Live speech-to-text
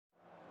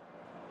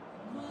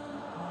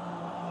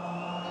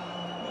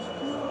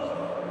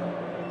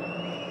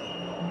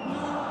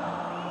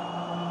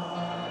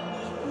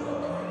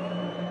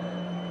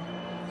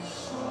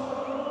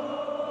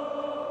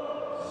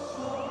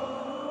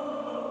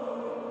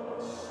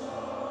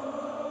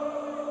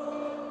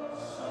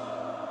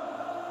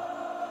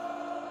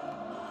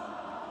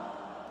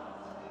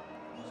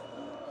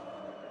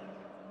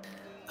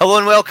Hello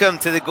and welcome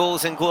to the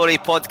Goals and Glory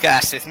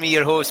podcast with me,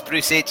 your host,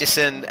 Bruce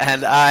Aitchison,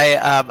 and I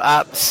am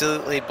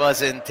absolutely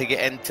buzzing to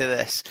get into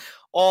this.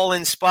 All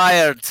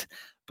inspired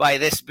by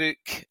this book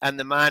and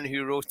the man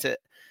who wrote it.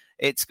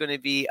 It's going to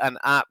be an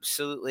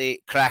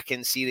absolutely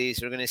cracking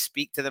series. We're going to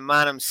speak to the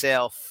man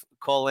himself,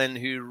 Colin,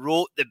 who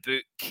wrote the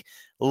book,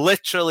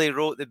 literally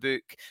wrote the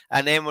book,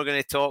 and then we're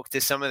going to talk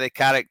to some of the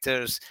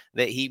characters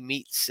that he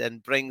meets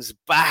and brings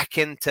back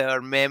into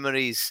our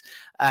memories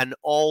and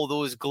all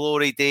those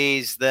glory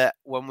days that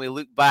when we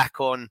look back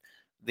on,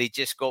 they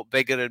just got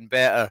bigger and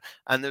better.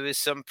 And there was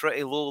some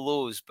pretty low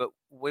lows,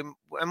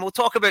 and we'll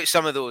talk about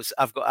some of those,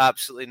 I've got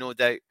absolutely no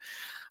doubt.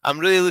 I'm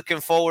really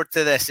looking forward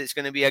to this. It's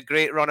going to be a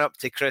great run up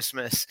to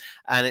Christmas,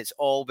 and it's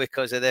all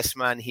because of this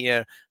man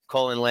here,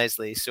 Colin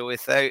Leslie. So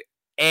without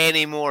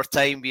any more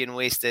time being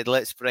wasted,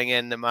 let's bring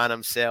in the man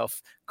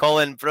himself.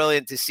 Colin,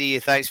 brilliant to see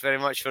you. Thanks very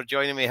much for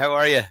joining me. How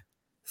are you?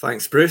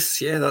 Thanks,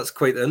 Bruce. Yeah, that's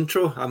quite the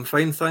intro. I'm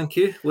fine, thank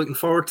you. Looking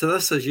forward to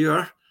this, as you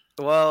are.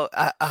 Well,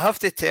 I have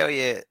to tell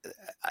you,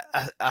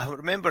 I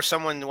remember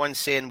someone once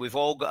saying we've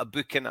all got a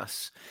book in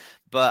us,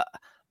 but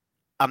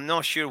I'm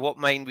not sure what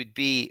mine would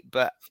be,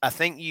 but I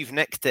think you've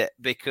nicked it,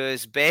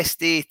 because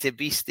Bestie to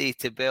Beastie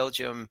to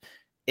Belgium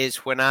is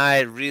when I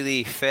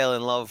really fell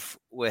in love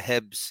with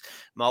Hibs.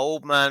 My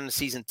old man,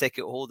 season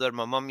ticket holder,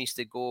 my mum used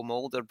to go, my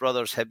older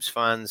brother's Hibs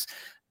fans,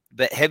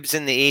 but Hibs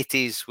in the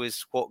 80s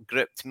was what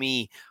gripped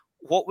me.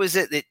 What was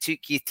it that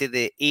took you to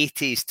the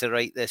 80s to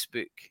write this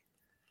book?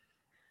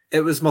 It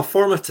was my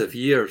formative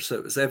years.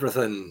 It was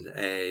everything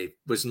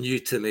was new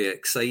to me,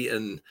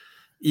 exciting,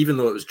 even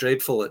though it was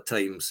dreadful at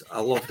times.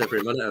 I loved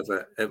every minute of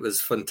it. It was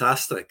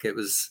fantastic. It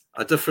was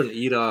a different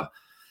era.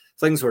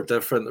 Things were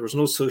different. There was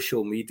no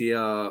social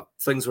media.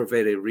 Things were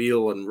very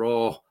real and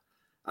raw.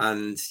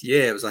 And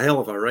yeah, it was a hell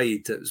of a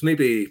ride. It was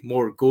maybe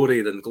more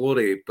gory than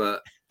glory,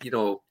 but you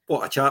know,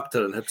 what a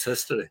chapter in Hibs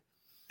history.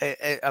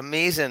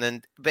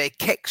 Amazing. But it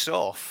kicks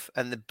off,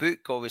 and the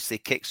book obviously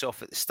kicks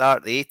off at the start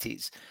of the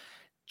 80s.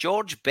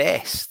 George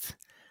Best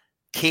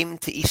came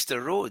to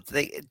Easter Road.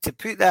 To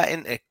put that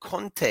into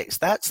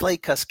context, that's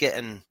like us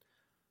getting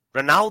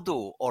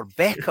Ronaldo or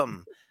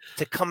Beckham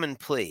to come and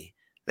play.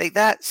 Like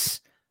that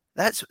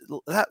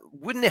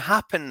wouldn't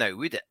happen now,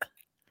 would it?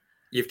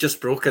 You've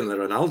just broken the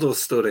Ronaldo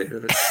story.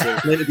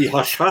 It's meant to be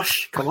hush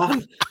hush. Come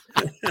on.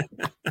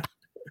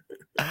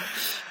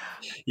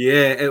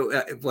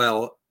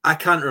 Well, I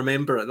can't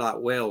remember it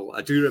that well.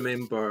 I do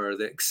remember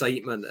the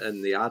excitement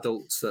and the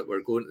adults that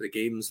were going to the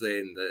games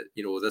then, that,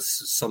 you know,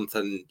 this is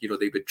something, you know,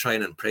 they would try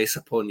and impress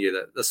upon you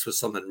that this was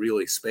something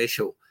really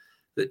special,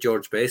 that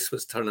George Best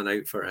was turning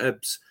out for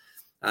Hibs.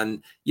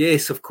 And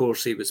yes, of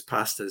course, he was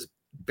past his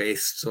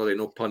best, sorry,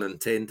 no pun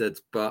intended,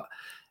 but,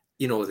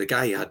 you know, the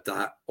guy had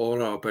that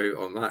aura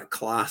about him, that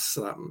class,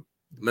 that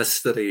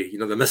mystery, you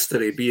know, the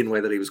mystery being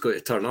whether he was going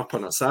to turn up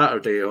on a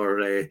Saturday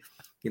or,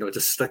 you know,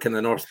 just stick in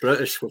the North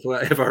British with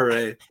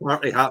whatever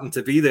party happened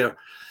to be there.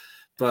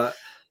 But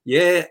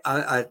yeah,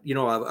 I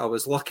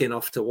was lucky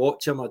enough to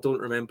watch him. I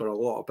don't remember a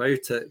lot about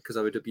it because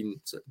I would have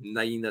been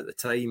 9 at the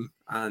time.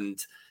 And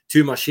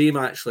to my shame,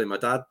 actually, my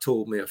dad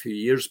told me a few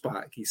years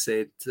back, he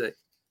said that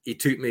he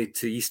took me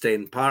to East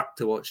End Park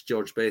to watch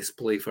George Best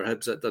play for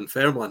Hibs at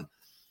Dunfermline.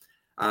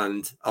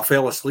 And I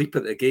fell asleep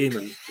at the game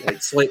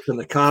and slept in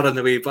the car on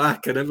the way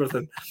back and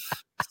everything.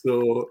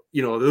 So,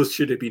 you know, those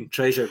should have been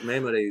treasured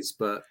memories,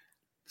 but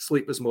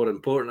sleep was more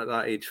important at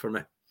that age for me.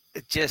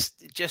 Just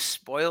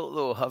spoiled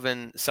though,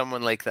 having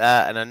someone like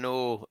that. And I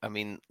know, I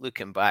mean,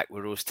 looking back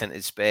with rose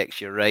tinted specs,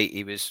 you're right.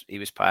 He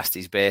was past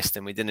his best,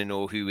 and we didn't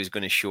know who was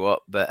going to show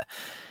up. But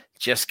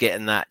just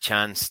getting that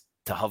chance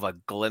to have a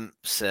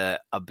glimpse, a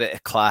bit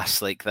of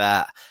class like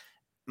that,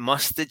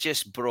 must have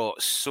just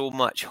brought so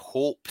much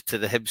hope to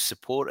the Hibs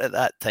support at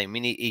that time. I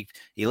mean,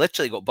 he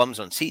literally got bums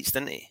on seats,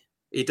 didn't he?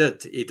 He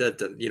did,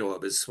 and you know,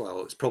 it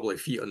was probably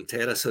feet on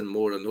terracing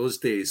more in those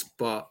days,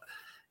 but.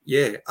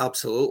 Yeah,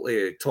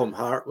 absolutely. Tom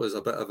Hart was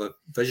a bit of a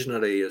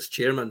visionary as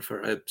chairman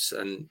for Hibs,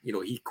 and you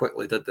know, he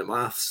quickly did the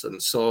maths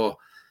and saw,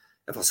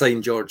 if I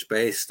sign George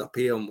Best, I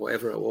pay him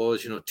whatever it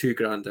was, you know,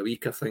 $2,000 a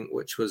week, I think,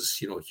 which was,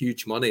 you know,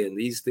 huge money in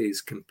these days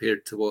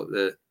compared to what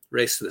the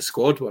rest of the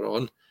squad were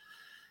on.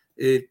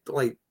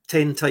 Like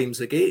 10 times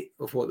the gate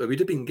of what they would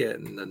have been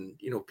getting, and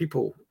you know,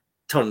 people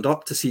turned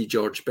up to see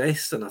George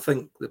Best, and I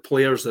think the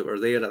players that were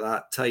there at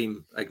that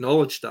time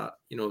acknowledged that,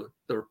 you know,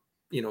 they're,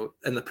 you know,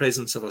 in the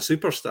presence of a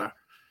superstar.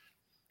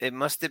 It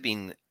must have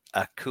been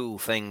a cool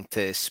thing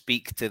to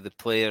speak to the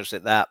players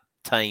at that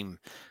time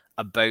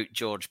about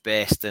George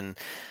Best, and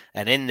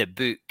in the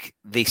book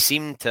they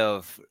seem to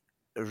have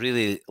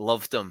really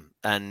loved him,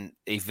 and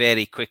he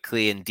very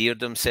quickly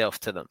endeared himself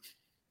to them.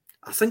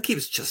 I think he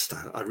was just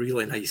a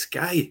really nice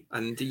guy,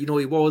 and you know,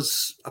 he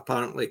was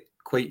apparently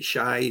quite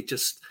shy,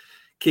 just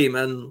came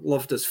in,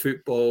 loved his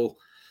football,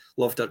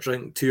 loved a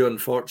drink too,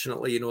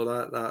 unfortunately. You know,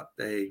 that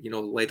you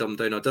know, led him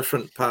down a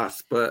different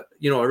path. But,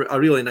 you know, a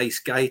really nice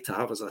guy to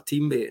have as a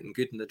teammate and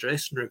good in the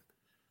dressing room.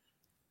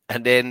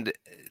 And then,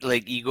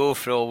 like, you go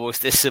for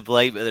almost the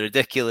sublime to the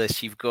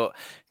ridiculous. You've got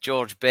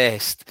George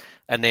Best,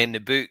 and then the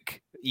book,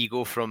 you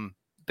go from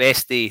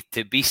bestie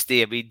to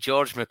beastie. I mean,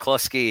 George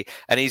McCluskey,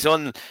 and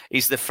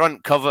he's the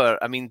front cover.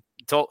 I mean,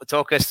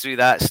 talk us through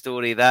that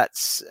story.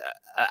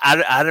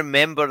 I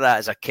remember that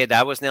as a kid.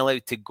 I wasn't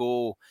allowed to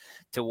go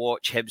to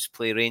watch Hibs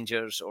play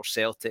Rangers or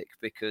Celtic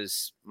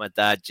because my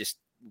dad just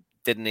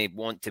didn't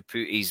want to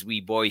put his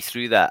wee boy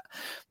through that.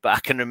 But I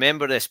can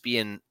remember this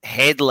being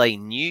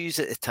headline news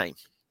at the time.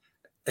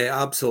 It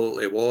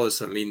absolutely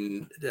was. I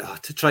mean,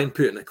 to try and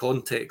put it in the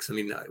context, I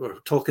mean, we're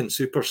talking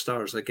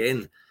superstars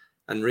again,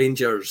 and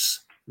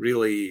Rangers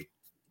really,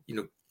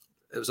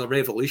 it was a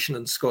revolution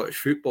in Scottish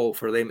football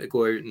for them to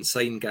go out and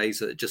sign guys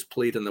that had just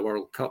played in the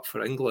World Cup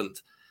for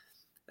England.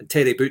 And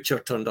Terry Butcher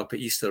turned up at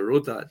Easter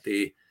Road that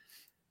day.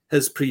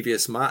 His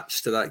previous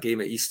match to that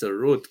game at Easter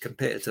Road,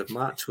 competitive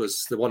match,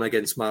 was the one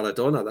against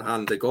Maradona, the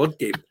Hand of God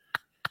game.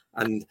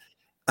 And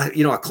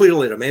I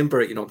clearly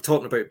remember it. I'm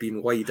talking about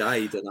being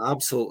wide-eyed, and I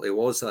absolutely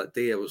was that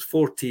day. I was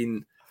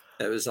 14.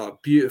 It was a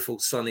beautiful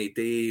sunny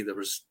day. There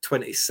was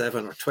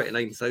 27 or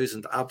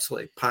 29,000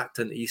 absolutely packed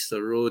into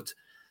Easter Road.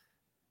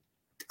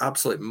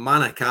 Absolute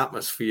manic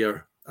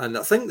atmosphere. And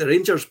I think the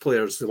Rangers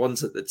players, the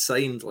ones that they'd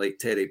signed, like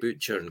Terry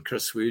Butcher and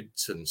Chris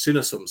Woods and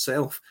Souness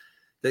himself,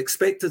 they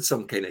expected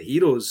some kind of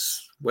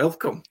hero's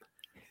welcome.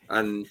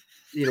 And,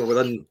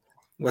 within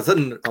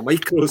a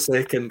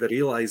microsecond, they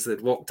realised they'd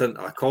walked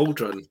into a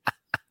cauldron.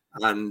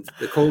 And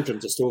the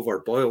cauldron just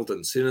overboiled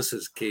in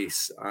Souness's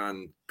case,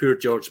 and poor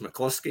George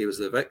McCluskey was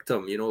the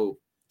victim.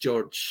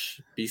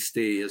 George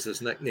Beastie, as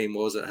his nickname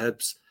was at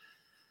Hibs,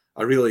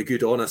 a really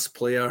good, honest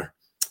player.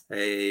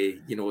 He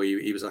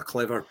was a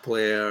clever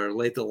player,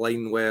 led the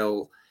line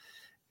well,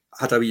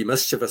 had a wee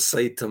mischievous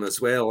side to him as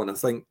well. And I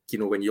think,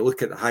 when you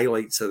look at the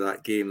highlights of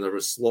that game, there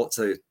was lots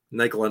of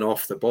niggling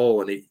off the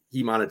ball, and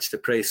he managed to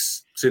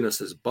press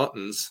Souness's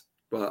buttons,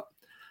 but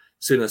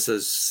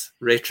Souness's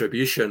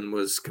retribution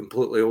was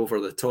completely over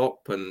the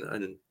top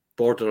and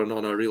bordering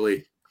on a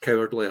really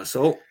cowardly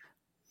assault.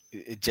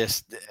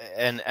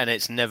 And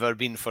it's never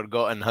been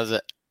forgotten, has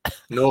it?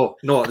 No,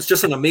 it was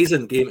just an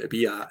amazing game to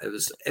be at. It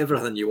was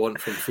everything you want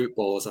from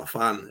football as a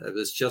fan. It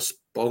was just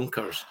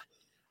bonkers.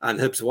 And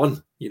Hibs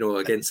won,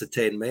 against the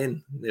 10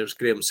 men. There's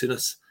Graham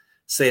Souness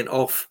sent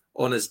off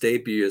on his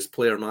debut as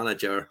player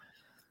manager.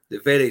 The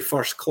very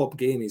first club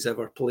game he's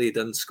ever played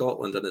in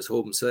Scotland in his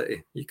home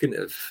city. You couldn't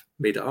have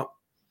made it up.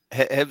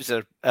 Hibs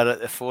are at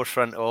the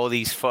forefront of all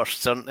these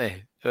firsts, aren't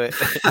they?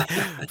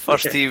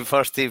 First team,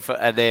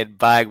 and then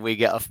bang, we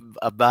get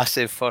a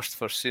massive first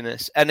for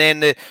Souness. And then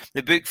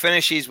the book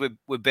finishes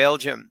with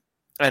Belgium.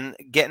 And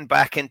getting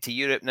back into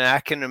Europe now,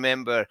 I can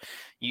remember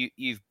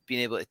you've been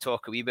able to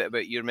talk a wee bit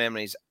about your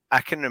memories.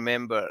 I can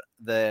remember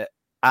the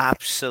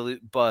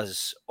absolute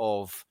buzz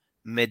of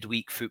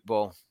midweek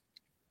football.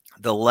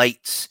 The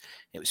lights,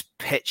 it was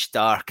pitch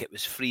dark, it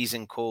was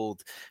freezing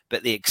cold,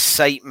 but the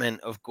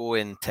excitement of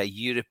going to a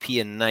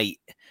European night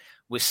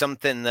was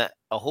something that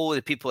a whole lot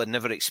of people had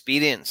never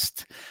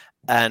experienced.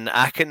 And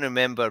I can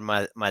remember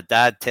my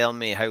dad telling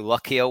me how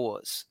lucky I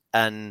was.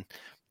 And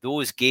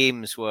those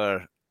games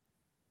were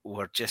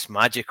just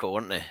magical,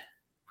 weren't they?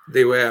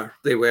 They were.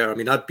 I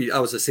mean, I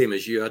was the same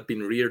as you. I'd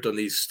been reared on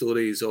these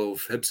stories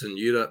of Hibs in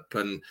Europe,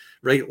 and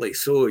rightly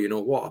so.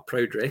 What a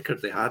proud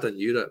record they had in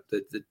Europe.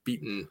 They'd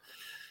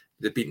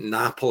beaten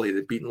Napoli,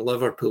 they'd beaten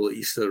Liverpool at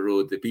Easter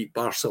Road, they beat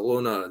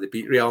Barcelona, they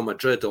beat Real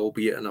Madrid,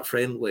 albeit in a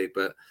friendly.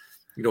 But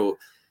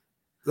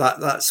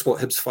that's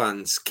what Hibs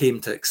fans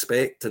came to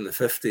expect in the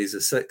 50s, the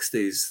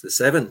 60s, the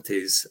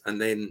 70s, and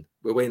then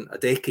we went a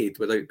decade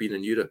without being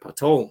in Europe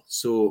at all.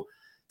 So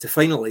to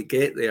finally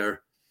get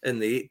there in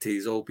the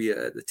 80s, albeit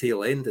at the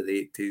tail end of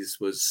the 80s,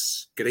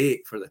 was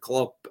great for the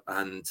club,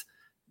 and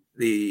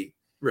they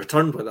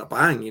returned with a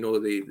bang.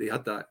 They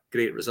had that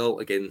great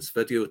result against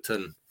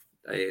Videoton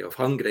of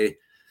Hungary,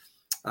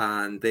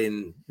 and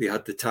then they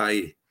had the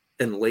tie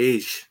in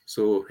Liège,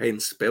 so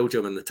hence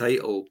Belgium in the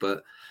title.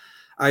 But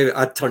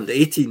I'd turned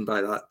 18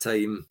 by that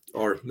time,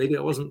 or maybe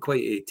I wasn't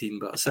quite 18,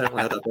 but I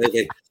certainly had a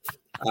baby.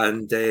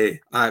 And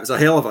it was a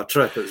hell of a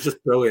trip. It was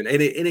just brilliant.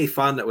 Any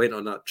fan that went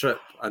on that trip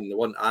and the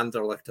one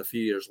Anderlecht a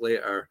few years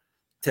later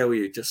tell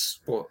you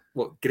just what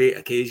great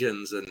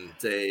occasions and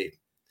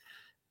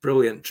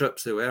brilliant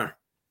trips they were.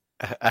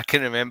 I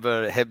can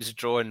remember Hibs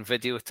drawing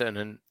Videoton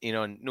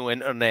and, no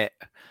internet.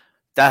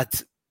 Dad,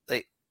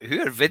 who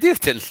are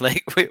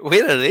Videoton?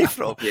 Where are they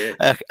from? Yeah.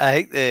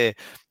 I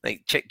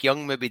think Chick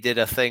Young maybe did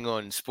a thing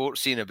on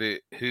Sports Scene about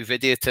who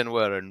Videoton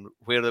were and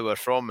where they were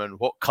from and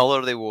what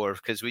colour they wore,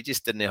 because we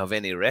just didn't have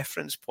any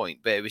reference point.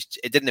 But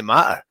it didn't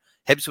matter.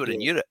 Hibs were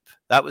in Europe.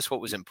 That was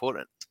what was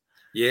important.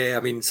 Yeah,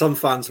 I mean, some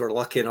fans were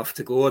lucky enough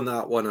to go on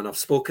that one, and I've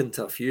spoken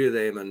to a few of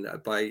them,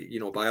 and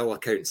by all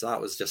accounts,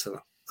 that was just an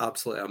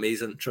absolutely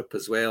amazing trip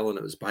as well. And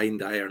it was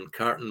behind Iron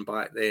Curtain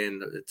back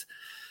then.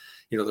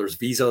 There was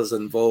visas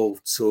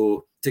involved,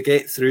 so to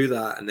get through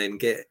that and then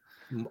get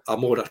a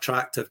more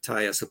attractive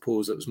tie, I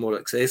suppose it was more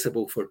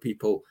accessible for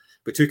people.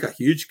 We took a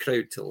huge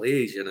crowd to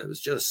Liège, and it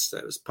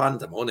was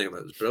pandemonium.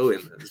 It was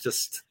brilliant. It was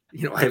just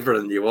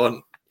everything you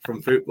want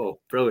from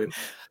football. Brilliant.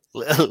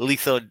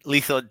 Leith on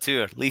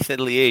tour, Leith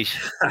and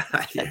Liège.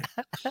 Yeah.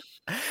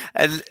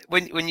 And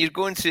when you're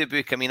going through the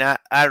book, I mean,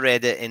 I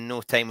read it in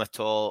no time at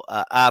all.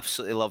 I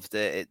absolutely loved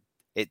it.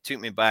 It took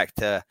me back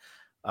to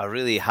a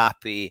really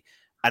happy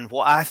and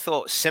what I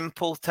thought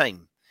simple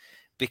time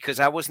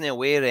because I wasn't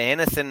aware of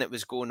anything that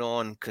was going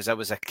on because I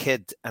was a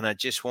kid and I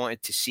just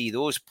wanted to see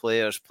those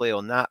players play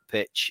on that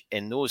pitch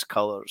in those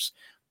colours.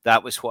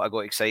 That was what I got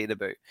excited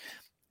about.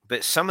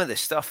 But some of the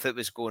stuff that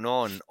was going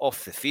on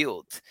off the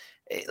field,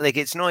 like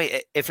it's not,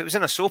 if it was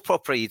in a soap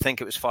opera, you'd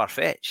think it was far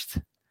fetched.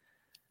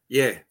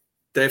 Yeah,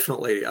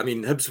 definitely. I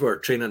mean, Hibs were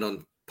training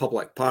on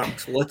public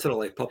parks,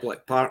 literally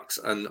public parks,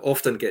 and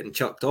often getting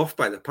chucked off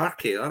by the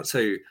parquet. That's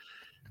how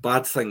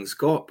bad things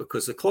got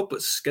because the club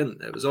was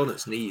skint. It was on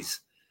its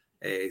knees,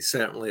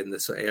 certainly in the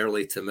sort of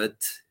early to mid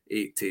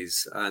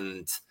 80s.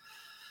 And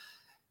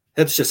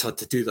Hibs just had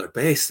to do their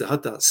best. They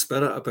had that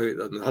spirit about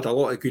them. They had a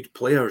lot of good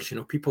players. You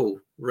know,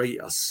 people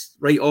write us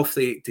right off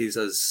the 80s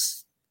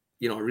as,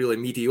 you know, a really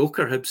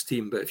mediocre Hibs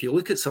team. But if you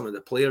look at some of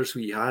the players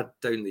we had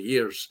down the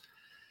years,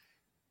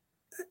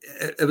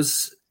 it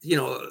was, you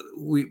know,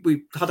 we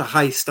had a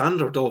high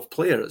standard of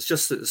player. It's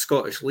just that the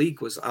Scottish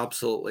League was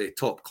absolutely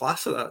top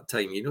class at that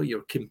time. You know,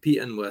 you're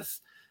competing with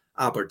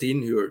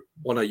Aberdeen, who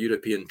won a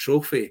European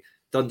trophy,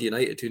 Dundee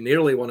United, who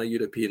nearly won a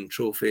European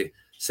trophy,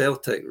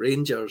 Celtic,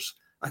 Rangers,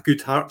 a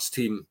good Hearts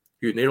team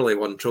who nearly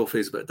won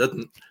trophies but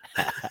didn't.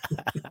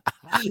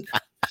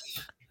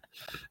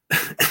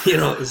 You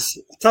know, it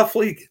was a tough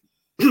league.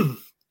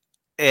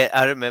 Yeah,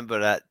 I remember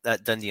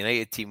that Dundee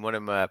United team. One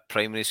of my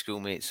primary school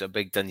mates, a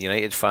big Dundee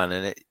United fan,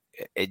 and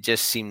it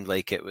just seemed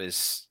like it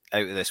was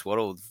out of this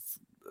world.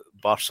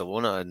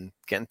 Barcelona and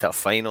getting to a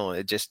final,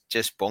 it just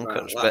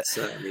bonkers. Well, that's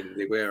it. I mean,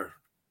 they were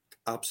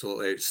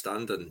absolutely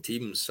outstanding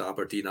teams,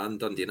 Aberdeen and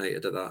Dundee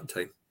United at that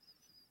time.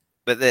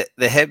 But the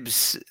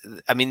Hibs,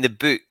 I mean, the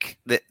book,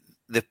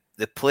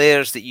 the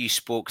players that you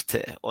spoke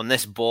to on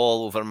this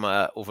ball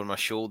over my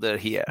shoulder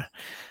here,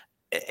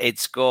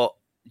 it's got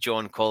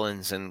John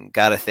Collins and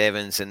Gareth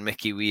Evans and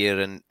Mickey Weir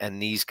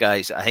and these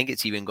guys. I think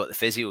it's even got the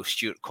physio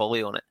Stuart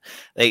Colley on it.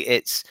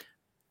 Like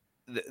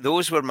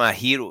those were my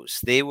heroes.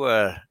 They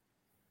were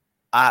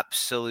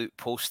absolute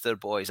poster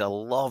boys. I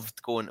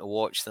loved going to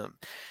watch them.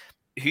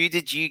 Who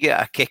did you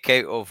get a kick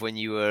out of when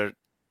you were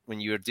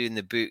doing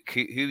the book?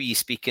 Who were you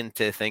speaking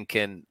to,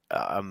 thinking,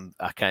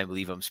 I can't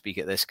believe I'm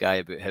speaking to this guy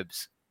about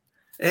Hibs?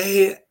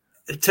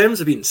 In terms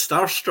of being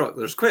starstruck,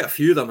 there's quite a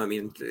few of them. I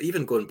mean,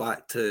 even going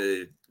back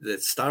to the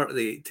start of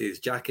the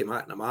 80s, Jackie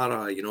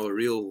McNamara, you know, a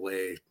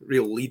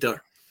real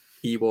leader.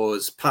 He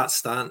was. Pat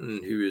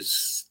Stanton, who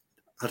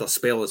had a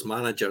spell as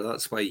manager.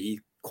 That's why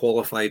he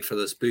qualified for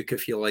this book,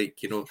 if you like.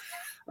 I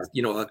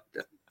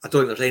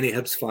don't think there's any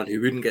Hibs fan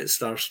who wouldn't get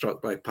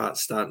starstruck by Pat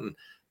Stanton,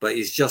 but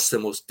he's just the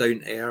most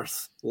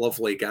down-to-earth,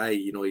 lovely guy.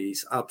 You know,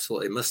 he's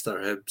absolutely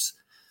Mr. Hibs.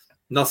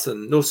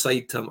 Nothing, no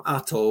side to him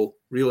at all.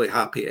 Really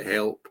happy to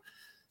help.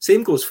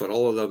 Same goes for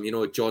all of them. You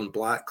know, John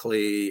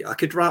Blackley. I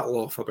could rattle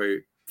off about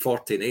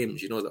 40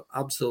 names. You know, they're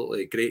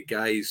absolutely great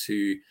guys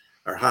who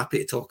are happy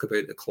to talk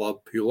about the club,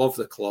 who love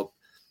the club,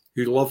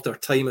 who love their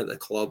time at the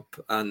club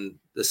and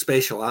the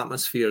special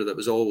atmosphere that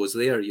was always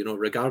there, you know,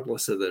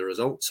 regardless of the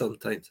results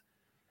sometimes.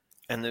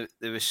 And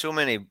there was so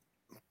many,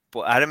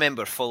 but I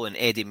remember following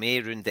Eddie May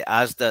around the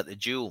Asda at the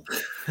Jewel.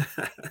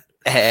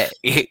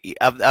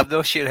 I'm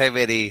not sure how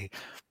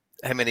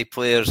many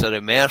players are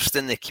immersed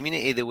in the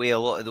community the way a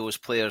lot of those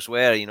players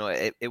were. You know,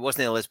 it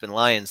wasn't the Lisbon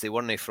Lions. They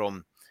weren't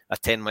from a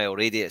 10-mile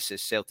radius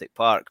as Celtic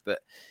Park, but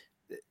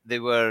they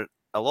were,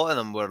 a lot of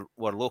them were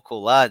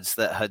local lads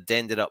that had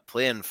ended up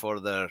playing for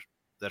their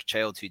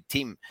childhood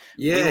team.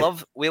 Yeah.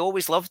 We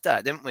always loved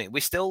that, didn't we? We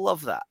still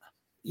love that.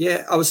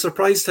 Yeah, I was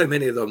surprised how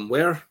many of them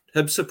were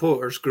Hibs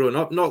supporters growing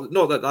up. Not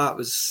that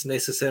was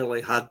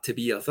necessarily had to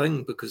be a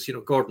thing, because, you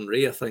know, Gordon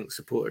Ray, I think,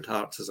 supported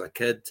Hearts as a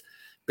kid.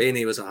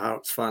 Benny was a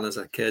Hearts fan as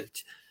a kid.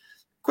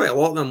 Quite a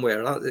lot of them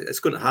were. It's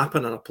going to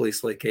happen in a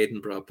place like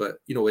Edinburgh, but,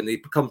 you know, when they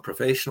become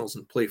professionals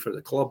and play for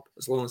the club,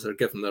 as long as they're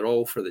giving their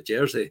all for the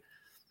jersey,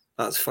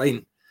 that's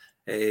fine.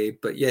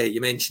 But yeah, you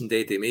mentioned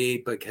Eddie May,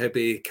 Big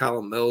Hibby,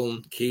 Callum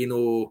Milne,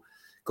 Kano,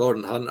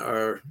 Gordon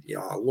Hunter.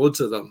 Yeah, loads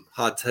of them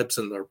had Hibs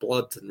in their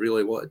blood and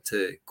really wanted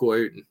to go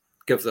out and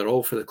give their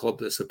all for the club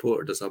they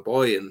supported as a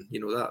boy. And, you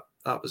know,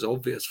 that was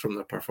obvious from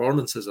their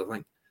performances, I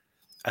think.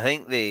 I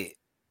think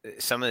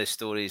some of the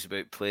stories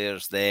about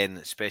players then,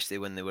 especially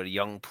when they were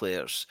young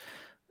players,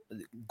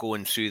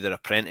 going through their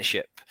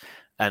apprenticeship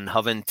and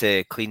having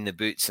to clean the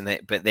boots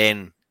but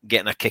then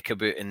getting a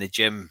kickabout in the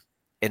gym,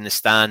 in the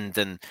stand,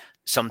 and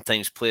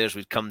sometimes players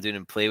would come down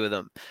and play with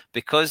them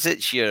because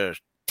it's your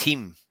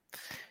team.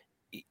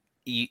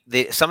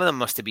 Some of them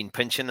must have been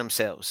pinching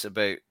themselves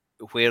about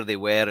where they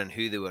were and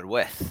who they were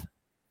with.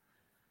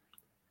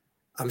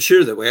 I'm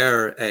sure they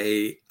were.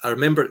 I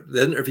remember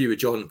the interview with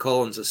John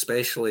Collins,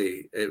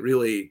 especially. It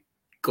really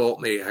got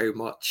me how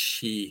much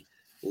he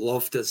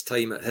loved his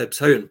time at Hibs,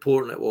 how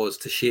important it was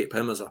to shape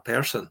him as a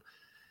person.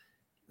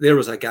 There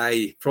was a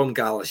guy from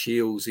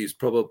Galashiels. He's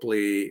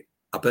probably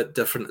a bit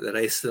different to the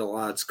rest of the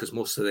lads because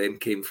most of them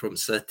came from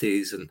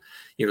cities, and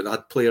they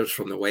had players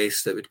from the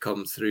west that would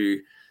come through.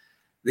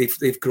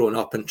 They've grown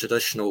up in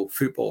traditional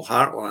football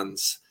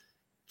heartlands.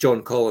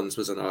 John Collins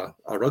was in a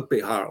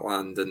rugby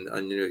heartland,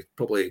 and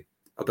probably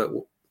a bit.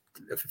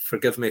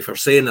 Forgive me for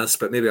saying this,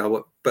 but maybe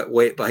a bit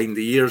wet behind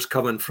the ears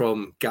coming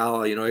from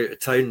Gala, out of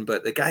town.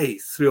 But the guy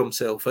threw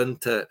himself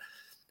into it,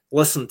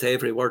 listened to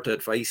every word of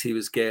advice he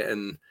was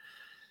getting.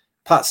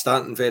 Pat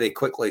Stanton very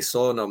quickly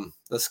saw in him,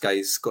 this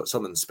guy's got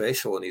something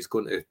special and he's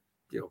going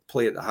to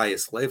play at the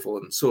highest level,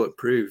 and so it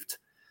proved.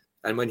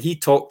 And when he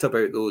talked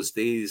about those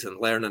days and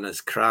learning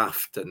his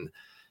craft and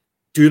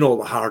doing all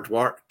the hard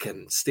work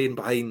and staying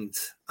behind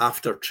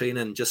after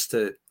training just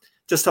to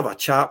have a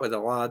chat with the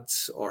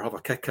lads or have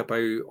a kick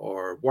about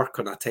or work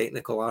on a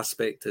technical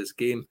aspect of his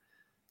game,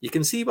 you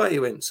can see why he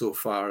went so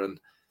far. And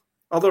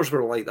others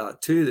were like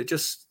that too. They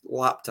just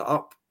lapped it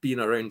up being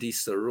around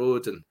Easter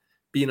Road and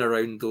being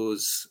around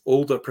those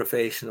older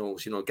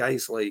professionals,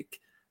 guys like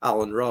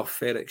Alan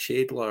Ruff, Eric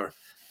Shadler,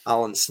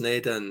 Alan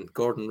Snedden,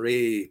 Gordon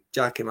Ray,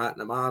 Jackie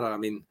McNamara. I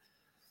mean,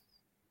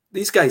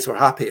 these guys were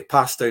happy to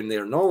pass down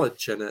their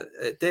knowledge, and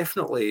it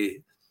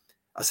definitely,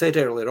 I said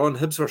earlier on,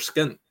 Hibs were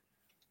skint.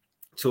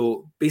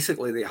 So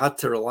basically they had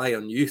to rely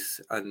on youth,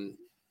 and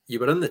you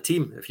were in the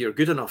team. If you're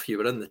good enough, you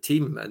were in the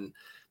team. And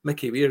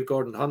Mickey Weir,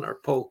 Gordon Hunter,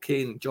 Paul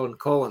Kane, John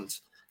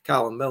Collins,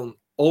 Callum Milne,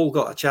 all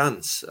got a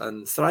chance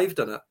and thrived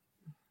in it.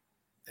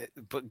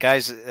 But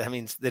guys, I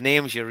mean, the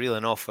names you're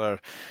reeling off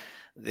are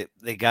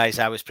the guys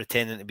I was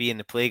pretending to be in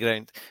the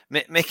playground.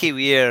 Mickey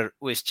Weir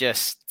was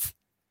just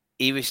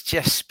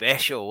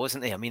special,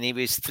 wasn't he? I mean, he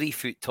was 3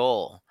 foot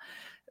tall,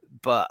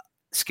 but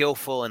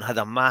skillful and had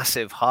a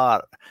massive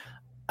heart.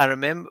 I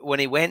remember when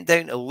he went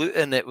down to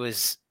Luton, it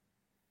was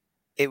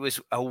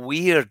a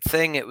weird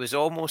thing. It was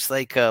almost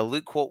like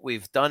look what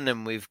we've done,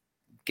 and we've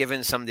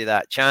given somebody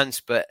that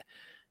chance, but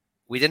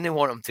we didn't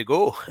want him to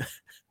go.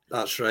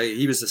 That's right.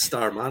 He was a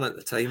star man at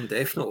the time,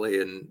 definitely.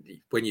 And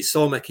when you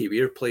saw Mickey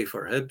Weir play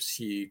for Hibs,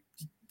 you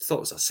thought it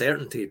was a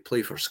certainty he'd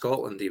play for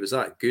Scotland. He was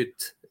that good.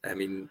 I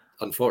mean,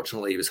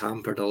 unfortunately, he was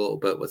hampered a little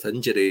bit with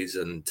injuries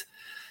and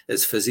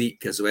his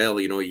physique as well.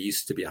 He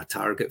used to be a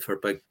target for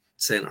big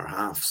centre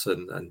halves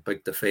and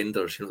big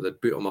defenders. They'd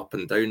boot him up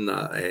and down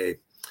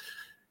that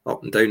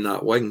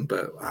wing.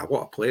 But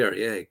what a player!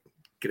 Yeah,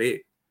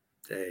 great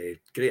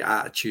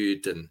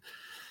attitude, and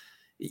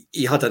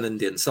he had an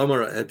Indian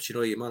summer at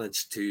Hibs. He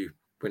managed to,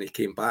 when he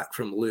came back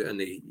from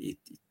Luton, he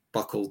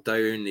buckled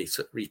down. He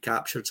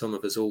recaptured some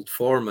of his old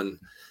form, and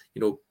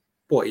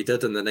what he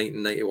did in the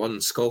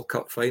 1991 Skull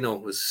Cup final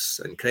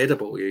was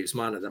incredible. He was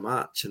man of the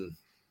match, and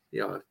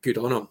good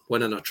on him,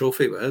 winning a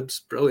trophy with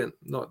Hibs. Brilliant.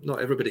 Not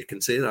everybody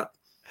can say that.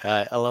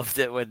 I loved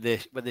it when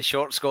the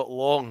shorts got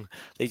long.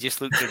 They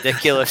just looked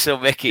ridiculous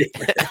on Mickey.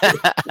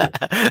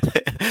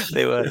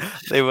 they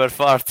were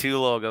far too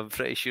long. I'm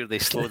pretty sure they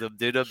slowed them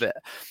down a bit.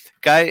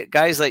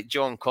 Guys like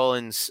John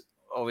Collins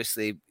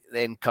obviously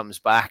then comes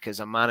back as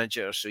a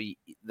manager, so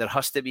there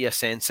has to be a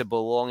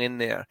sensible long in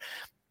there.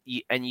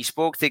 And you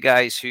spoke to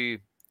guys who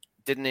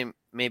didn't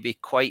maybe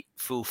quite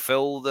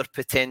fulfill their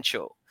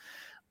potential.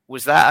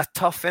 Was that a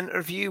tough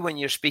interview when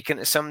you're speaking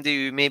to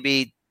somebody who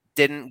maybe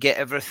didn't get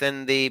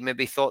everything they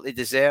maybe thought they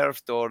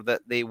deserved or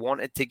that they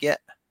wanted to get?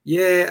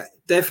 Yeah,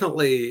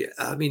 definitely.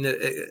 I mean,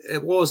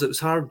 it was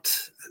hard.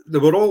 They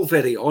were all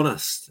very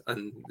honest,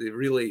 and they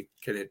really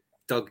kind of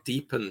dug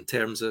deep in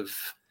terms of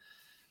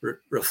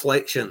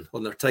reflection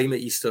on their time at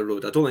Easter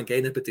Road. I don't think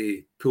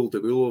anybody pulled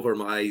the wool over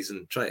my eyes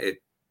and tried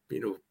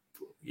to,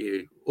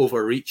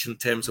 overreach in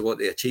terms of what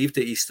they achieved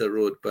at Easter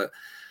Road. But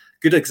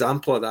good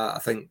example of that, I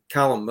think,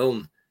 Callum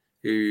Milne,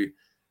 who,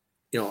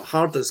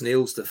 hard as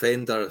nails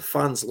defender,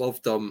 fans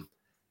loved him,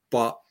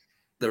 but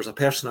there was a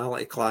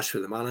personality clash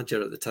with the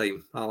manager at the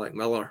time, Alec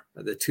Miller.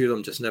 The two of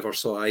them just never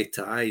saw eye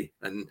to eye.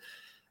 And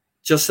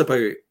just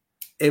about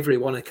every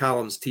one of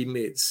Callum's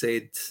teammates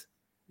said,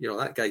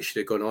 that guy should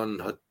have gone on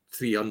and had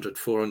 300,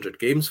 400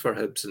 games for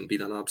Hibs and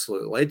been an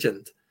absolute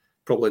legend,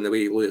 probably in the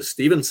way Lewis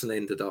Stevenson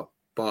ended up.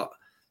 But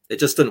it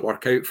just didn't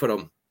work out for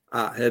him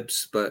at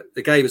Hibs. But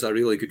the guy was a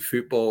really good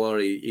footballer.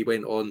 He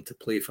went on to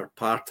play for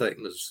Partick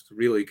and was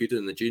really good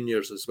in the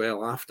juniors as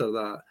well after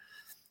that.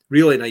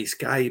 Really nice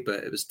guy,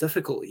 but it was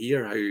difficult to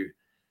hear how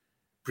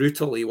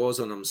brutal he was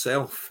on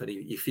himself, and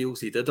he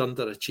feels he did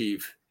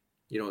underachieve,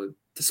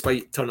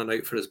 despite turning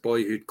out for his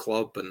boyhood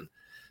club and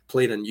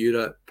playing in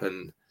Europe.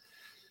 And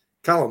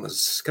Callum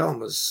was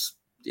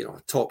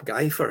a top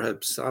guy for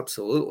Hibs,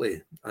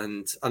 absolutely.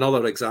 And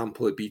another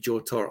example would be Joe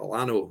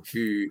Tortolano,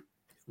 who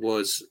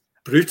was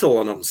brutal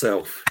on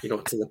himself, to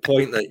the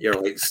point that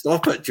you're like,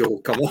 stop it, Joe,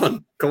 come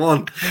on.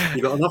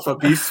 You got enough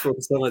abuse from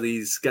some of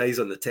these guys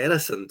on the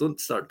terrace, and don't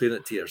start doing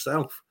it to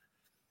yourself.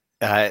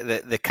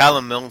 The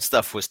Callum Milne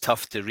stuff was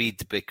tough to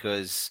read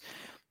because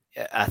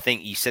I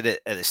think you said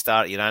it at the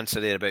start, your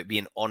answer there about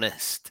being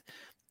honest.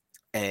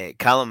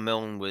 Callum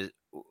Milne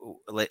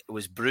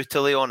was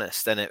brutally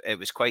honest, and it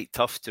was quite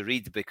tough to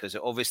read because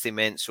it obviously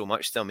meant so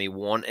much to him. He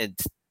wanted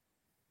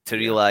to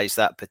realise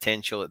that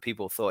potential that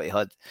people thought he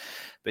had.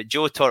 But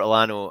Joe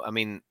Tortolano, I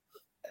mean,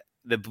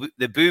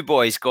 the Boo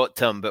Boys got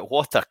to him, but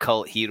what a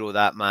cult hero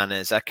that man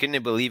is. I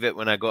couldn't believe it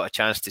when I got a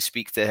chance to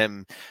speak to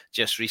him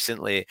just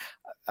recently.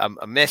 I'm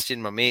messaging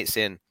my mate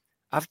saying,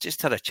 I've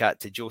just had a chat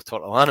to Joe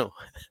Tortolano.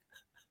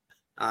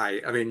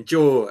 Aye, I mean,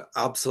 Joe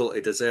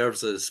absolutely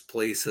deserves his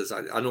place. As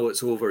I know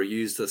it's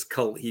overused, this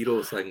cult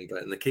hero thing,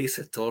 but in the case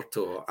of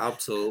Torto,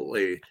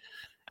 absolutely,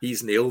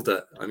 he's nailed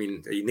it. I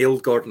mean, he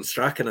nailed Gordon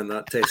Strachan in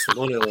that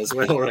testimonial as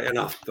well, right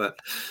enough. But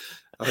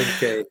I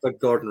think Big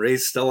Gordon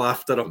Ray's still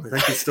after him. I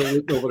think he's still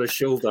looking over his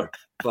shoulder.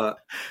 But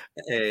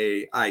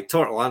aye,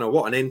 Tortolano,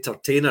 what an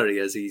entertainer he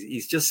is.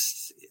 He's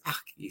just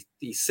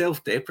he's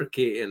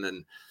self-deprecating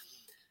and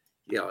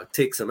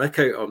takes a mick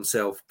out of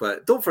himself.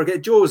 But don't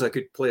forget, Joe's a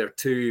good player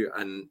too.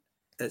 And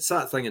it's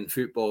that thing in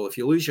football. If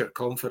you lose your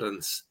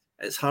confidence,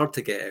 it's hard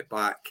to get it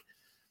back.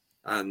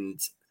 And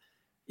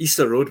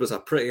Easter Road was a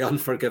pretty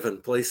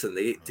unforgiving place in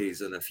the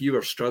 80s. And if you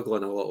were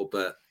struggling a little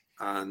bit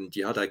and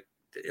you had a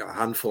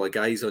handful of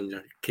guys on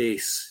your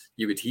case,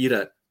 you would hear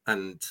it.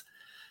 And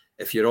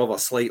if you're of a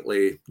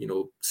slightly,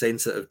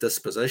 sensitive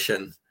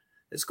disposition,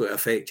 it's going to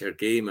affect your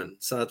game. And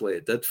sadly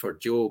it did for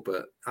Joe.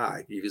 But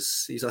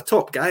he's a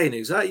top guy, and he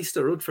was at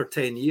Easter Road for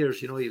 10 years.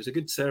 He was a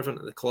good servant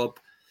at the club.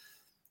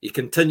 He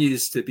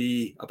continues to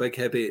be a big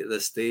heavy to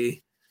this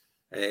day.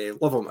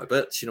 Love him a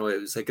bit. It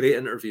was a great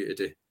interview to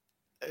do.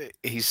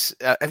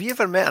 Have you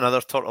ever met another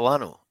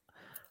Tortolano?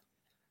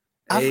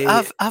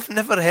 I've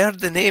never heard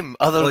the name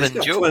other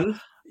than Joe.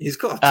 He's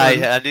got a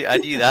twin. I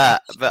knew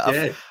that, but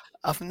yeah.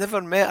 I've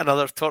never met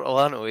another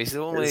Tortolano. He's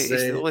the only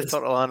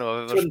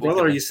Tortolano I've ever spoken to. Twin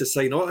brother used to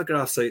sign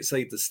autographs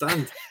outside the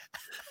stand.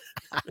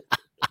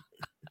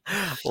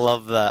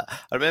 Love that.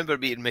 I remember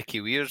meeting Mickey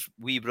Weir's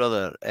wee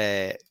brother.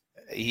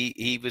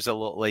 He was a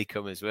lot like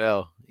him as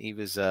well. He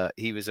was a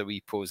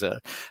wee poser.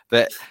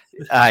 But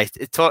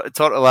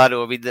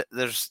Tortolano. I mean,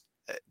 there's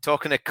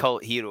talking a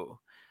cult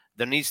hero.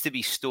 There needs to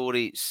be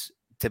stories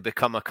to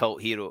become a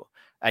cult hero.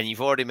 And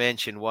you've already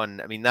mentioned one.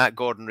 I mean, that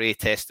Gordon Ray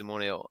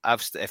testimonial,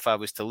 if I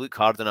was to look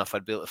hard enough,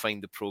 I'd be able to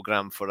find the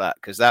programme for that,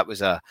 because that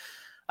was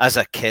as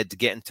a kid,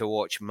 getting to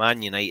watch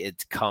Man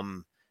United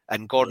come,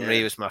 and Gordon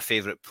Ray was my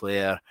favourite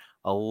player.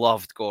 I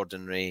loved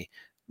Gordon Ray.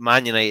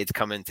 Man United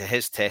come into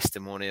his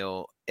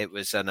testimonial. It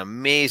was an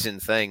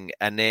amazing thing.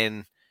 And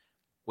then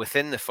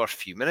within the first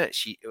few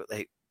minutes,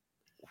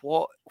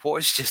 what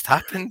has just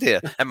happened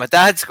there? And my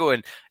dad's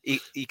going, he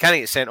can't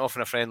get sent off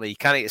in a friendly. He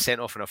can't get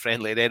sent off in a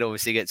friendly. And then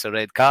obviously gets a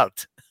red card.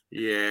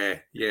 Yeah,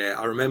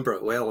 I remember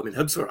it well. I mean,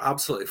 Hibs were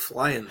absolutely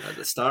flying at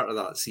the start of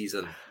that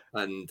season,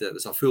 and it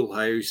was a full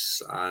house.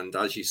 And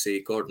as you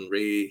say, Gordon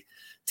Ray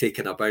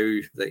taking a bow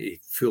that he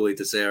fully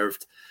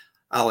deserved.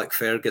 Alec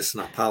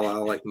Ferguson, a pal of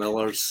Alec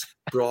Miller's,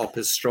 brought up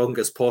his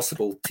strongest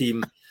possible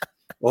team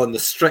on the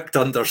strict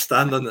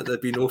understanding that there'd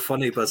be no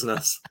funny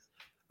business.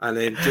 And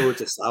then Joe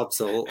just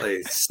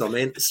absolutely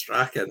cement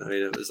Strachan. I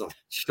mean, it was a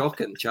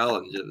shocking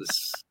challenge. It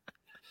was.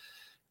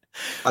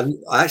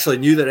 I actually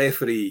knew the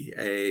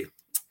referee,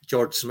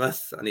 George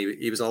Smith, and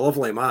he was a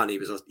lovely man. He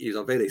was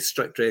a very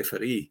strict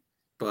referee,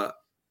 but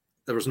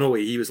there was no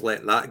way he was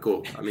letting that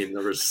go. I mean,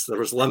 there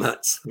was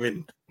limits. I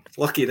mean,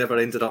 lucky he never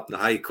ended up in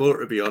the High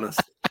Court, to be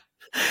honest.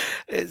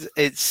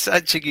 It's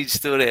such a good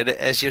story, and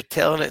as you're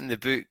telling it in the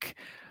book,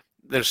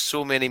 there's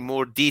so many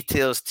more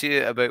details to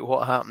it about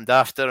what happened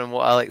after and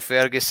what Alec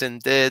Ferguson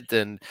did,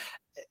 and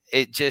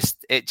it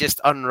just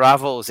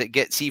unravels. It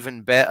gets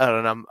even better,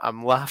 and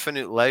I'm laughing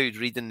out loud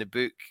reading the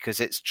book because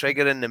it's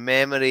triggering the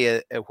memory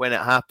of when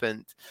it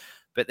happened.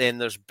 But then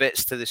there's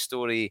bits to the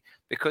story,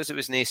 because it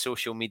was no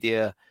social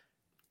media.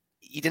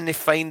 You didn't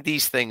find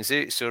these things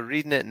out, so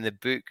reading it in the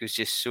book was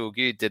just so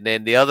good. And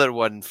then the other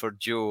one for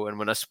Joe, and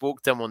when I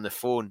spoke to him on the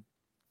phone,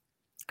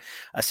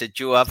 I said,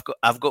 Joe,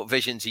 I've got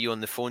visions of you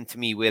on the phone to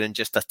me wearing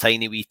just a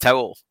tiny wee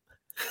towel.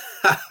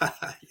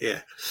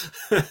 Yeah.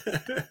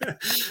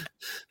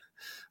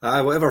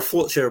 Whatever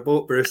floats your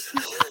boat, Bruce.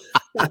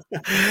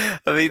 I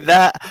mean,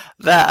 that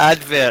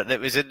advert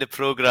that was in the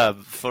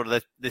programme for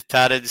the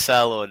Taryn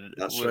Salon.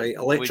 That's right,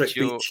 Electric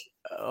Beach.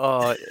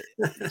 Oh,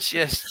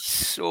 just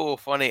so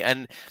funny.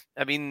 And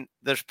I mean,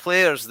 there's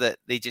players that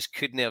they just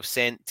couldn't have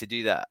sent to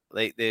do that.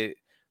 Like there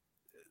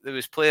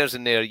was players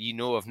in there,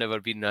 have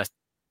never been in a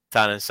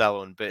Taryn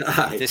Salon, but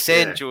to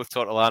send Joe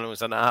Tortolano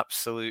was an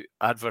absolute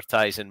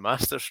advertising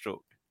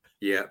masterstroke.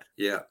 Yeah,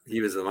 he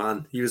was the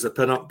man. He was a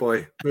pin-up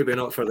boy. Maybe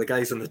not for the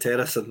guys on the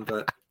terracing,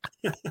 but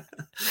the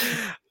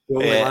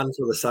only man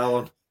for the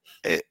salon.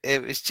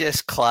 It was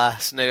just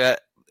class. Now,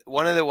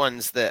 one of the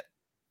ones that,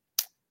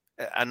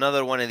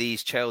 another one of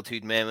these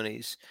childhood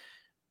memories,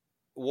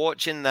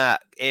 watching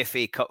that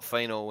FA Cup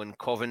final when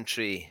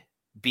Coventry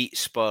beat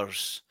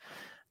Spurs,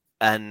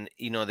 and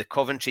the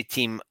Coventry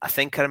team, I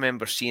think I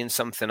remember seeing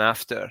something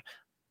after.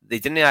 They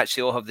didn't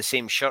actually all have the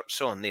same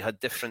shirts on. They had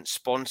different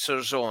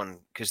sponsors on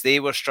because they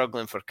were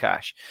struggling for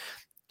cash.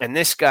 And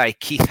this guy,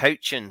 Keith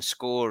Houchin,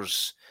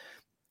 scores.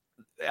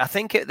 I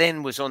think it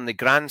then was on the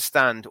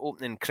grandstand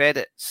opening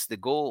credits, the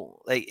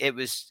goal. Like it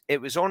was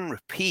on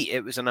repeat.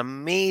 It was an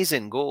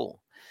amazing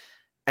goal.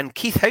 And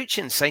Keith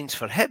Houchin signs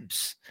for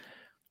Hibs.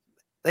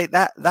 Like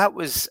that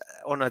was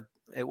on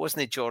It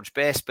wasn't a George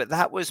Best, but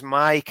that was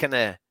my kind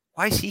of,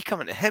 why is he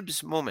coming to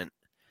Hibs moment.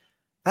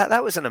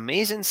 That was an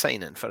amazing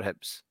signing for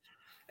Hibs.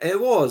 It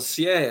was,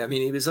 yeah. I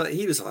mean, he was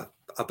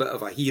a bit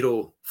of a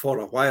hero for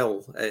a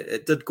while.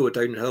 It did go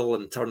downhill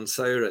and turn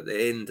sour at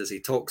the end, as he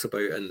talks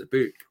about in the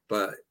book.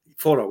 But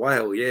for a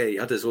while, yeah, he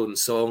had his own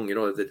song.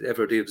 That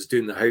everybody was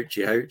doing the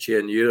Houchie Houchie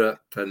in Europe,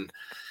 and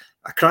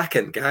a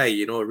cracking guy.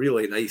 A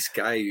really nice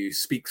guy who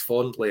speaks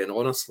fondly and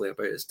honestly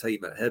about his time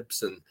at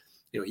Hibs. And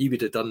he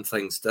would have done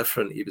things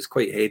different. He was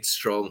quite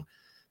headstrong.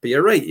 But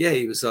you're right, yeah,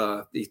 he was.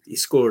 He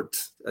scored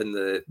in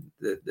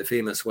the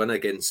famous win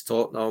against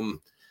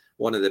Tottenham,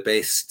 one of the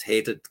best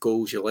headed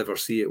goals you'll ever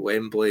see at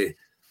Wembley,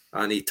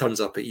 and he turns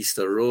up at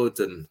Easter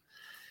Road, and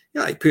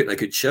yeah, he put in a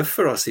good shift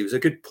for us. He was a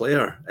good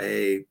player.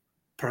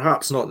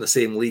 Perhaps not in the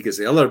same league as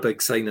the other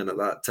big signing at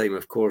that time,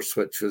 of course,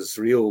 which was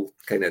real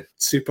kind of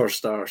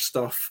superstar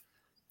stuff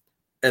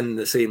in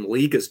the same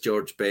league as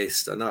George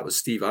Best, and that was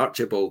Steve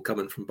Archibald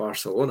coming from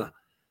Barcelona.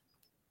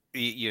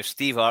 Your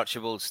Steve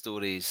Archibald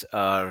stories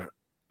are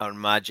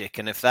magic,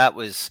 and if that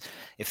was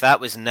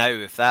now,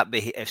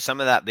 if some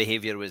of that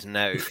behaviour was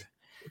now,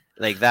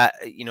 like that,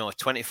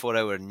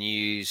 24-hour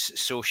news,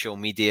 social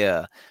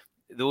media,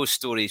 those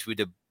stories would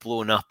have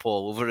blown up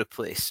all over the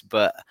place.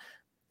 But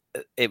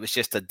it was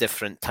just a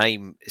different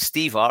time.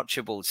 Steve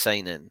Archibald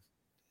signing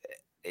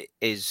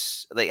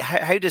is like,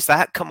 how does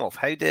that come off?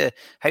 How do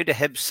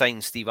Hibs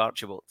sign Steve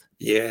Archibald?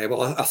 Yeah,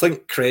 well, I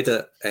think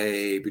credit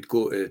would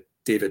go to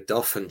David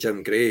Duff and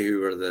Jim Gray, who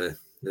were the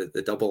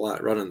double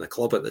act running the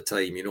club at the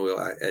time.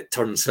 It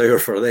turned sour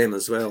for them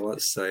as well.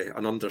 That's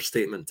an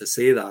understatement to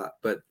say that,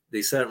 but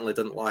they certainly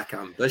didn't lack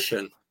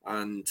ambition.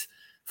 And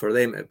for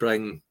them to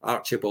bring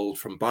Archibald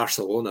from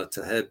Barcelona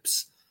to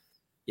Hibs,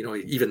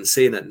 even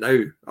saying it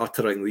now,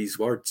 uttering these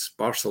words,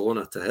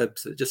 Barcelona to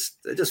Hibs, it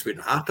just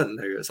wouldn't happen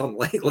now. It's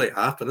unlikely to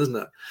happen,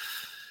 isn't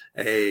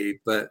it?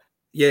 But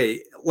yeah,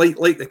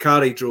 like the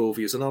car he drove,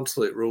 he was an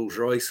absolute Rolls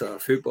Royce of a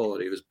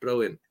footballer. He was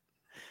brilliant.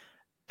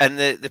 And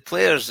the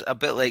players, a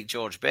bit like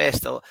George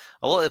Best, a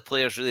lot of the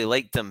players really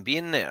liked him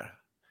being there.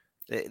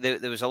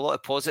 There was a lot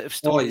of positive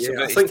stories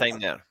about his time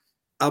there.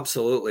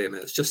 Absolutely. I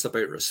mean, it's just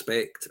about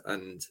respect.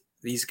 And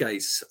these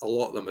guys, a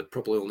lot of them had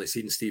probably only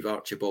seen Steve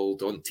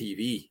Archibald on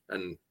TV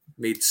and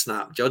made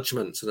snap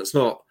judgments. And it's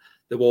not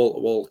the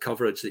wall-to-wall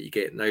coverage that you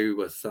get now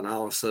with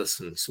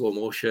analysis and slow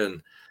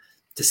motion.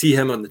 To see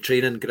him on the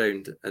training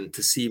ground and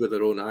to see with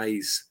their own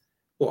eyes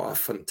what a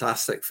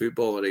fantastic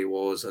footballer he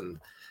was, and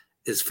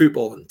his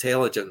football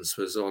intelligence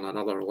was on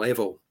another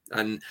level.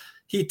 And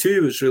he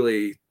too was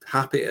really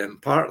happy to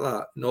impart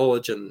that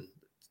knowledge and,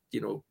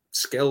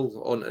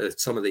 skill onto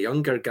some of the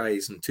younger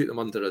guys and took them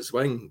under his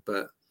wing.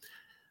 But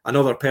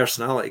another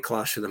personality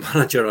clash with the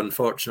manager,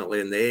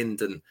 unfortunately, in the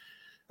end. And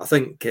I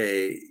think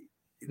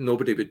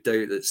nobody would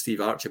doubt that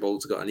Steve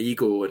Archibald's got an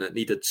ego and it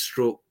needed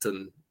stroked,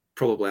 and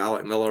probably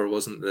Alec Miller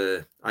wasn't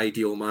the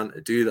ideal man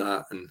to do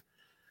that. And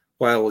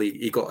while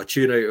he got a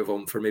tune out of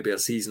him for maybe a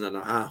season and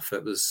a half,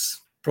 it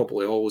was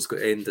probably always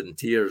going to end in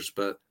tears.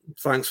 But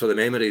thanks for the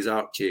memories,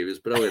 Archie. It was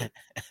brilliant.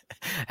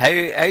 How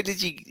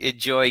did you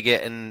enjoy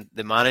getting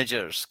the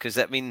managers? Because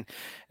I mean,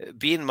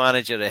 being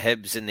manager of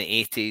Hibs in the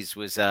 80s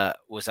was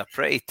a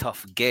pretty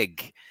tough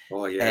gig.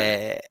 Oh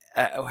yeah.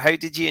 How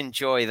did you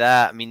enjoy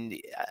that? I mean,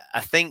 I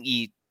think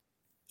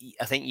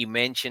you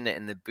mentioned it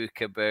in the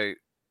book about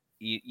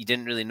you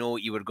didn't really know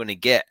what you were going to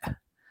get.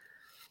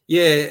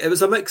 Yeah, it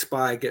was a mixed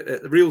bag.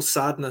 Real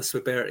sadness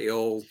with Bertie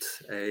Auld.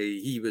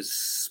 He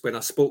was, when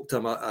I spoke to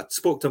him, I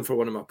spoke to him for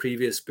one of my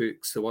previous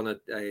books,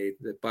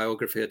 the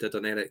biography I did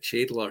on Eric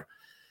Shadler,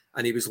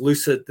 and he was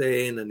lucid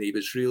then, and he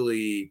was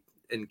really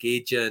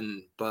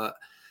engaging, but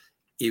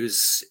he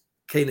was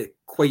kind of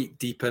quite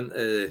deep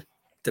into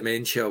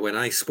dementia when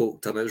I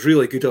spoke to him. It was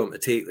really good of him to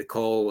take the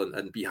call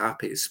and be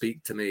happy to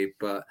speak to me,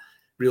 but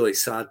really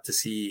sad to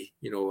see,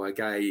 a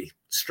guy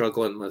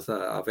struggling with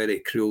a very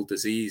cruel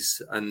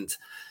disease. And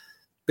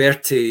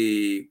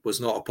Bertie was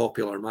not a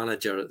popular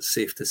manager, it's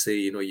safe to say.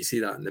 You see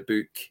that in the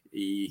book.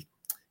 He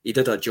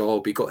did a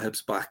job, he got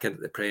Hibs back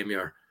into the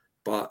Premier,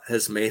 but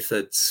his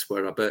methods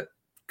were a bit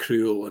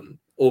cruel and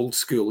old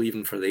school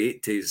even for the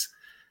 80s.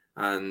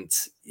 And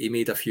he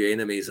made a few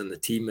enemies in the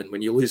team. And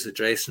when you lose the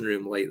dressing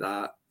room like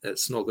that,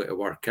 it's not going to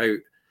work out.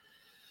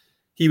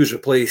 He was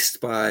replaced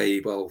by,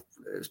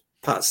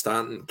 Pat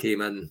Stanton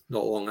came in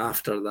not long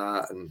after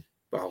that. And,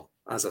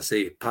 as I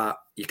say, Pat,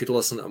 you could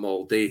listen to him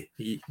all day.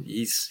 He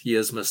is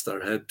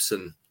Mr. Hibs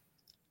and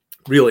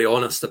really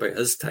honest about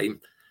his time,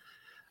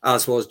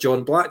 as was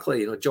John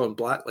Blackley. John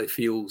Blackley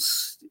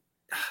feels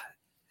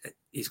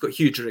he's got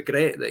huge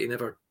regret that he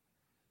never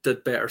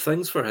did better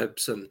things for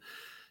Hibs. And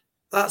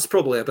that's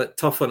probably a bit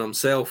tough on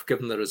himself,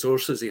 given the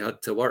resources he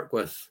had to work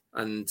with.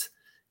 And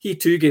he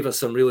too gave us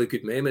some really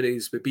good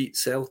memories. We beat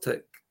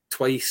Celtic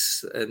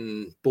twice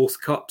in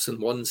both cups in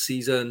one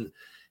season.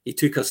 He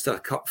took us to a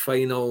cup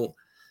final.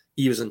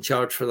 He was in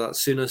charge for that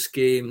Souness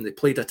game. They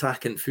played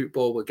attacking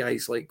football with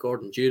guys like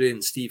Gordon Dury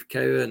and Steve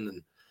Cowan.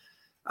 And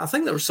I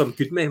think there were some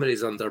good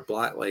memories under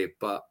Blackley,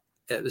 but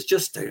it was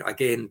just, down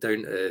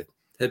to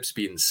Hibs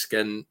being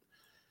skint.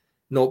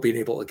 not being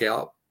able to get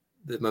up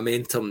the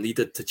momentum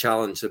needed to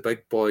challenge the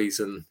big boys,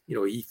 and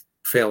he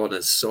fell on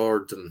his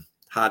sword and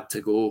had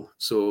to go.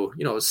 So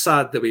it was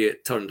sad the way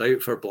it turned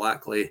out for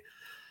Blackley.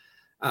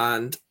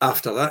 And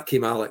after that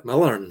came Alec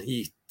Miller, and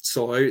he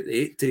saw out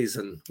the 80s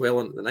and well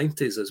into the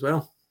 90s as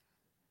well.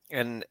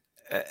 And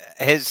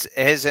his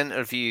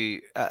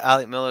interview,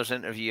 Alec Miller's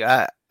interview,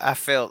 I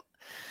felt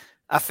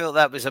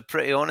that was a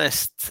pretty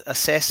honest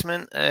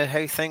assessment of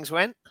how things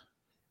went.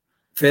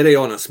 Very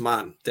honest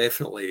man,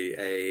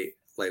 definitely.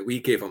 Like, we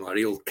gave him a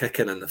real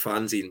kicking in the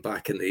fanzine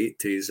back in the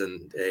 80s,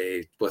 and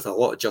with a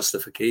lot of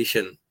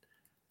justification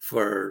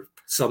for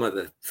some of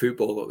the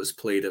football that was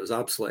played. It was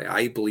absolutely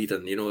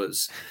eye-bleeding. It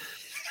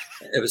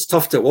was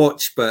tough to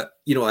watch, but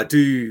I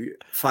do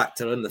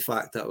factor in the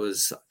fact that I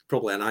was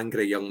probably an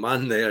angry young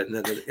man there, and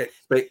then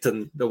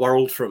expecting the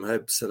world from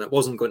Hibs, and it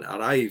wasn't going to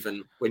arrive.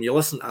 And when you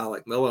listen to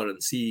Alec Miller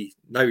and see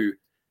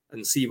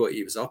what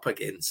he was up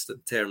against in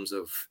terms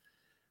of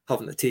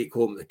having to take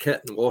home the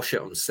kit and wash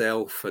it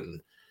himself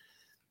and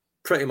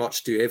pretty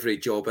much do every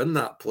job in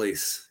that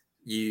place,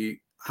 you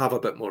have a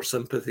bit more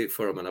sympathy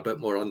for him and a bit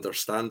more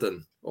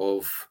understanding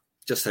of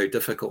just how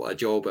difficult a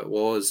job it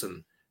was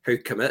and how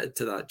committed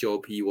to that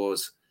job he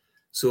was.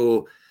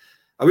 So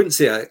I wouldn't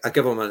say I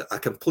give him a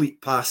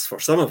complete pass for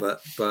some of it,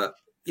 but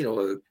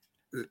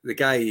the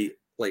guy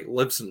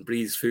lives and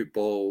breathes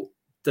football,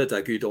 did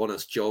a good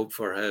honest job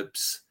for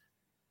Hibs.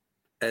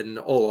 In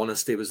all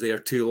honesty, was there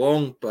too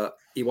long, but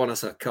he won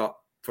us a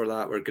cup. For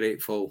that, we're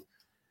grateful.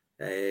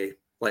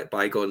 Let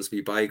bygones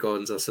be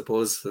bygones, I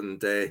suppose,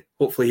 and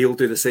hopefully he'll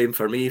do the same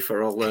for me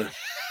for all the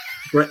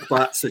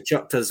brickbats that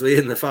chucked his way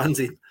in the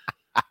fanzine.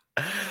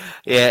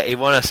 Yeah, he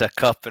won us a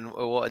cup, and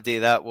what a day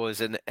that was.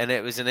 And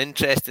it was an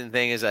interesting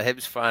thing as a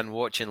Hibs fan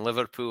watching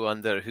Liverpool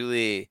under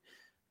Hooley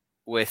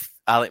with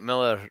Alec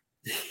Miller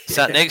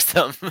sat next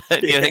to him,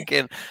 and you're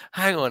thinking,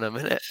 hang on a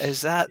minute,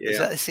 is that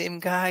the same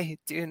guy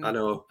doing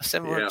a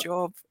similar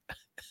job?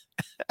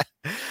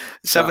 I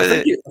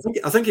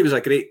think he was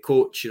a great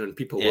coach, and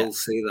people will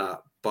say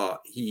that,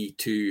 but he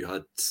too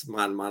had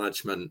man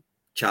management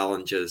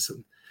challenges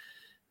and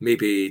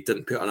maybe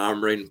didn't put an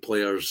arm around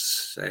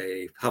players,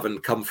 having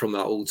come from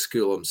that old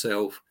school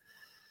himself.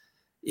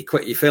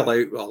 He fell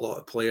out with a lot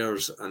of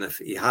players, and if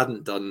he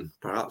hadn't done,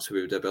 perhaps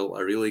we would have built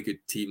a really good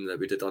team that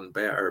would have done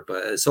better.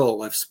 But it's all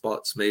left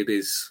spots,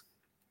 maybes.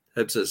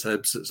 Hibs is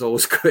Hibs. It's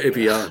always going to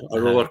be a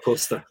roller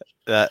coaster.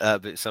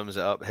 That bit sums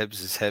it up.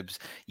 Hibs is Hibs.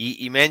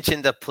 You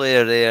mentioned a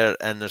player there,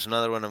 and there's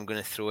another one I'm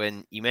going to throw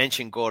in. You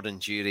mentioned Gordon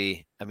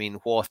Durie. I mean,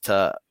 what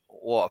a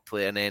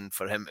player, and then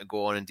for him to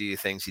go on and do the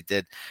things he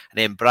did. And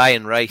then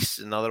Brian Rice,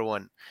 another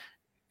one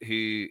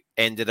who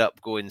ended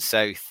up going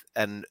south.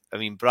 And I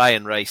mean,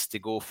 Brian Rice to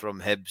go from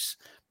Hibs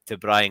to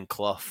Brian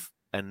Clough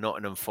and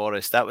Nottingham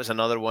Forest. That was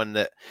another one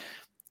that,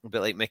 a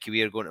bit like Mickey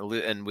Weir going to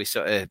Luton,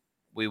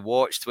 we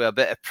watched with a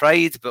bit of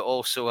pride, but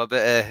also a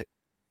bit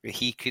of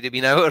he could have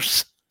been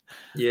ours.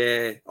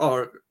 Yeah,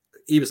 or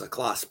he was a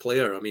class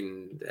player. I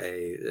mean,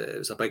 it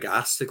was a big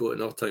ask to go to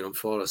Nottingham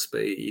Forest,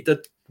 but he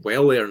did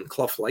well there, and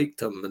Clough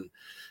liked him, and it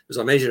was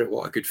a measure of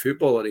what a good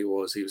footballer he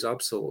was. He was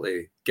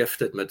absolutely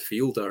gifted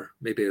midfielder,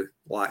 maybe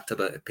lacked a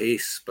bit of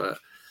pace, but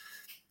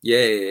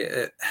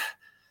yeah,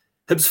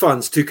 Hibs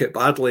fans took it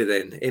badly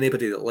then.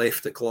 Anybody that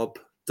left the club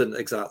didn't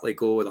exactly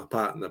go with a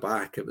pat on the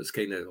back. It was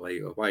kind of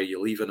like, why are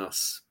you leaving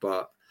us?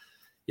 But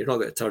you're not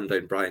going to turn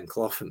down Brian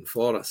Clough in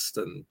Forest,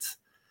 and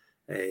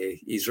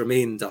he's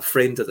remained a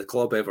friend of the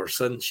club ever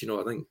since.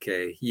 I think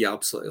he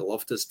absolutely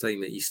loved his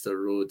time at Easter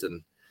Road,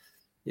 and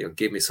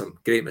gave me some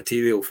great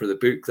material for the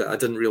book that I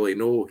didn't really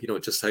know.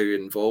 Just how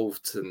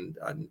involved and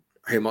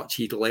how much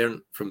he'd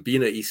learned from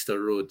being at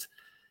Easter Road.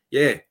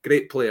 Yeah,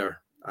 great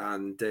player,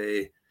 and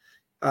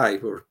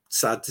we're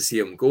sad to see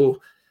him go.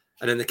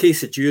 And in the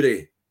case of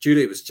Durie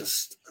was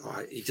just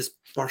he just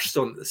burst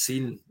onto the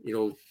scene.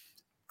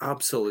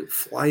 Absolute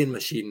flying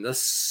machine.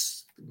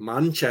 This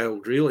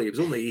man-child, really. He was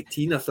only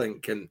 18, I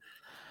think, and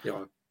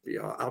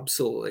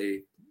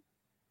absolutely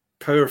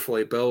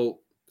powerfully built,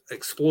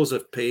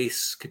 explosive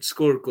pace, could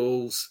score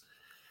goals,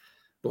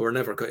 but we're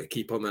never going to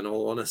keep him, in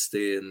all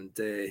honesty. And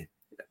the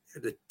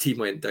team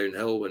went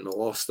downhill when we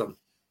lost him.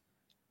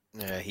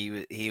 Yeah,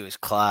 he was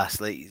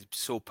class. Like, he's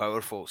so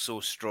powerful,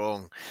 so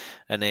strong,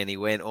 and then he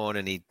went on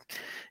and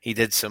he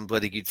did some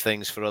bloody good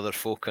things for other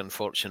folk.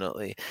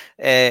 Unfortunately,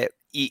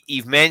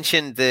 you've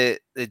mentioned the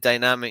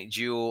dynamic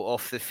duo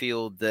off the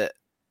field that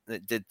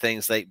did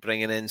things like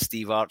bringing in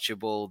Steve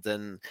Archibald,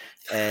 and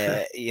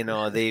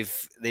they've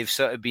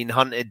sort of been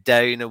hunted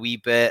down a wee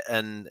bit,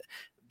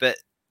 but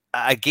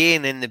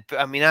again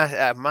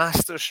a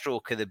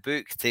masterstroke of the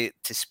book to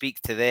speak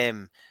to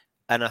them.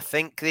 And I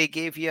think they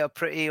gave you a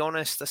pretty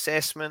honest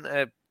assessment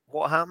of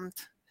what happened.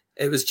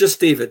 It was just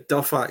David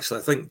Duff,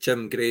 actually. I think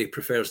Jim Gray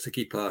prefers to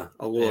keep a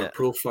lower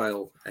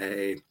profile.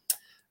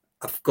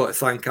 I've got to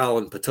thank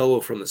Alan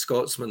Patillo from the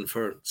Scotsman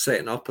for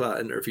setting up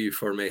that interview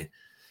for me.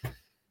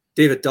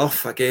 David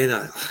Duff,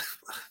 again,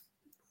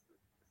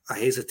 I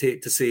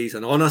hesitate to say he's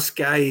an honest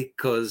guy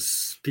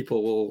because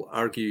people will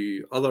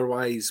argue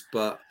otherwise,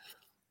 but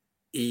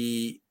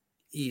he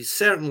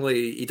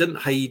he didn't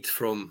hide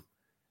from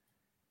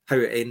how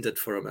it ended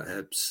for him at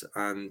Hibs,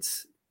 and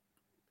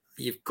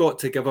you've got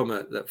to give him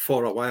it that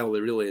for a while they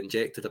really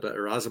injected a bit of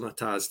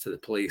razzmatazz to the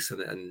place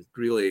and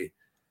really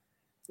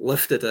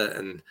lifted it,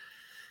 and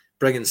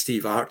bringing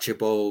Steve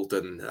Archibald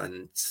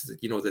and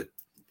you know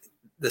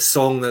the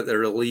song that they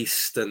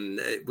released, and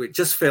it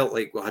just felt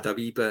like we had a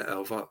wee bit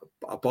of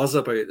a buzz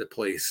about the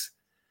place.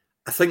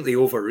 I think they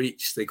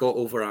overreached, they got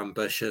over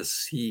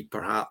ambitious. He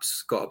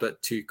perhaps got a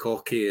bit too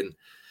cocky, and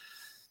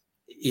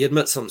he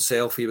admits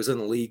himself he was in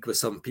a league with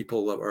some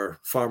people that were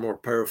far more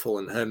powerful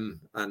than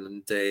him,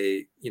 and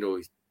he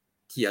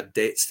had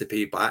debts to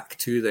pay back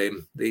to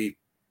them. They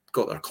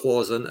got their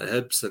claws into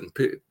Hibs and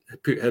put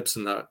Hibs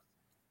in that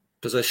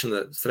position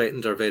that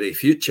threatened their very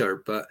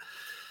future. But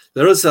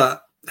there is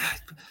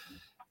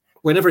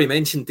whenever he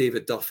mentioned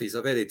David Duff, he's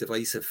a very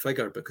divisive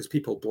figure because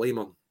people blame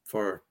him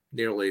for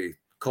nearly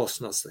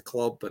costing us the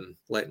club and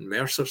letting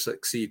Mercer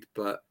succeed.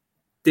 But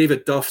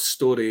David Duff's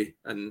story,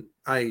 and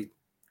I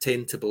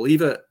tend to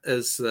believe it,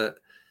 is that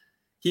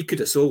he could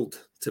have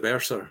sold to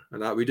Mercer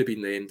and that would have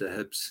been the end of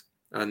Hibs.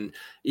 And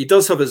he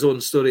does have his own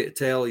story to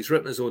tell. He's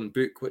written his own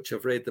book, which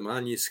I've read the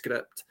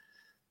manuscript.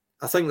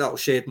 I think that'll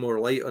shed more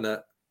light on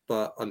it,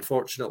 but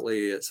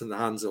unfortunately it's in the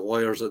hands of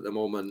lawyers at the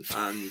moment,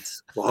 and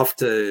we'll have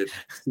to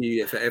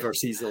see if it ever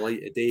sees the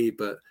light of day.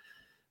 But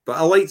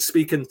I liked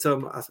speaking to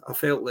him. I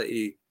felt that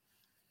he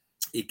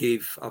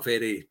gave a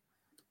very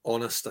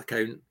honest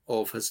account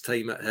of his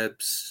time at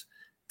Hibs,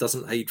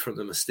 doesn't hide from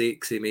the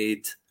mistakes he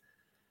made.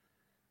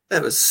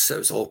 It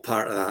was all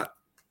part of that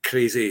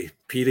crazy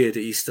period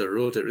at Easter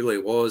Road. It really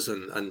was,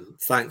 and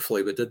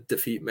thankfully we did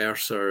defeat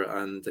Mercer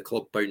and the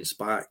club bounced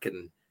back,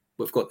 and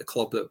we've got the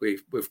club that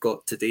we've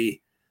got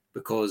today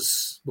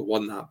because we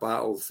won that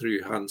battle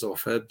through hands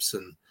off Hibs.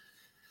 And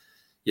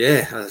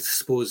yeah, I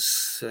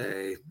suppose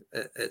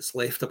it's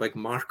left a big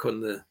mark on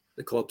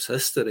the club's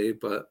history,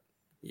 but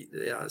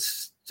yeah,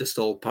 it's just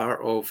all part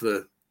of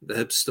the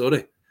Hibs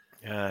story.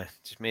 Yeah,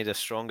 just made us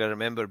stronger. I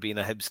remember being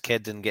a Hibs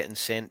kid and getting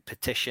sent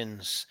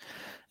petitions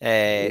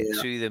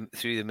through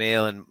the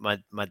mail, and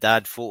my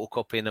dad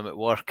photocopying them at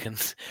work,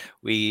 and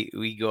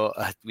we got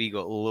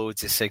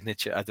loads of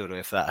signature. I don't know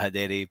if that had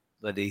any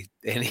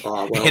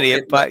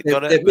impact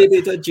on it. It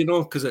maybe did,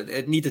 because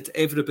it needed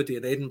everybody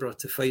in Edinburgh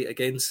to fight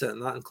against it,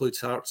 and that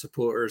includes Heart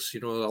supporters.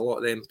 A lot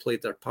of them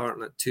played their part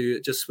in it too.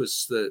 It just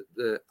was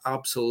the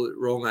absolute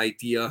wrong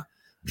idea,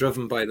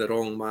 driven by the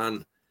wrong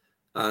man,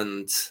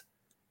 and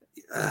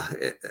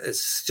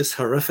it's just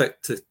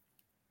horrific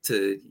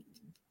to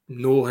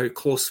know how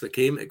close we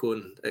came to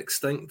going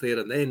extinct there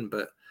and then.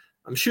 But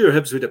I'm sure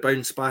Hibs would have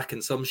bounced back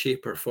in some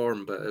shape or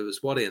form, but it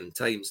was worrying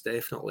times,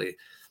 definitely.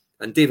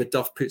 And David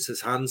Duff puts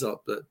his hands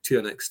up that to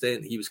an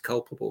extent he was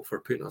culpable for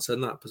putting us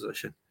in that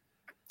position.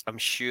 I'm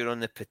sure on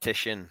the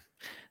petition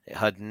it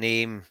had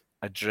name,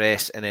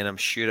 address, and then I'm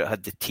sure it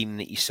had the team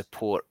that you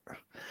support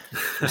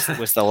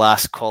was the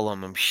last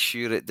column. I'm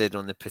sure it did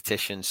on the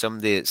petition.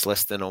 Somebody that's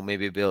listening will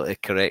maybe be able to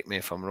correct me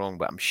if I'm wrong,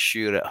 but I'm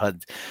sure it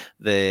had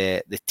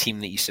the team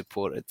that you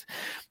supported.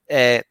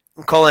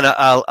 Colin,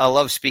 I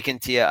love speaking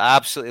to you. I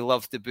absolutely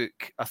loved the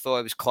book. I thought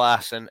it was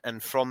class,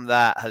 and from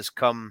that has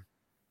come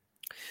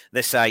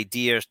this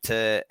idea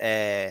to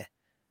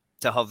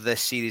have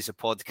this series of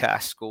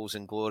podcasts, Goals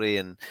and Glory,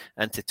 and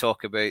to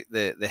talk about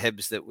the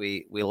Hibs that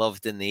we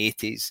loved in the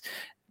 80s.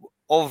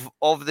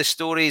 Of the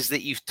stories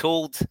that you've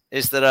told,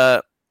 is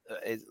there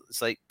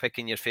it's like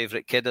picking your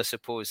favourite kid, I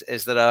suppose.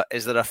 Is there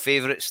a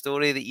favourite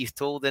story that you've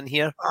told in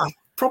here?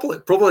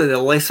 Probably the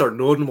lesser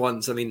known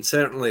ones. I mean,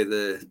 certainly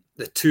the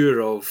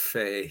tour of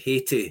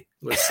Haiti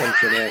was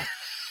something else.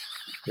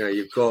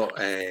 You've got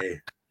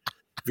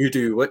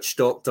voodoo witch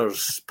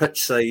doctors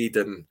pitch side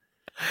and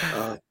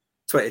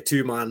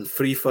 22-man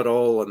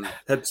free-for-all, and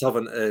Hibs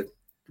having to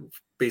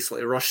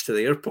basically rush to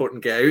the airport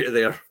and get out of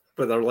there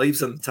with their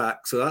lives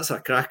intact. So that's a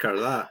cracker,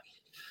 that.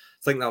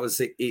 I think that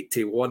was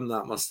 81,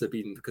 that must have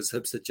been, because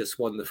Hibs had just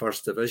won the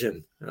first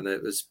division, and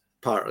it was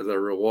part of their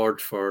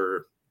reward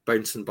for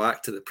bouncing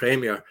back to the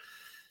Premier.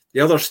 The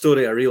other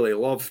story I really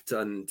loved,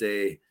 and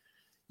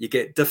you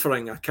get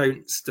differing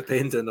accounts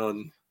depending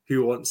on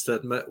who wants to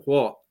admit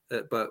what,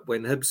 but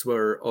when Hibs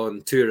were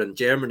on tour in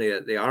Germany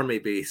at the army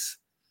base,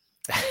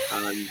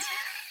 and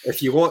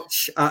if you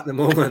watch at the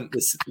moment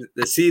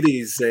the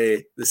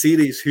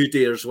series Who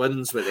Dares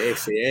Wins with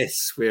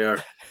SAS,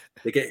 where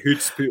they get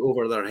hoods put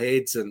over their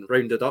heads and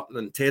rounded up and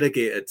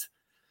interrogated,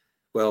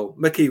 well,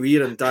 Mickey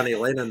Weir and Danny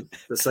Lennon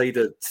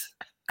decided,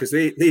 because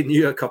they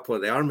knew a couple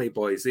of the army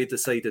boys, they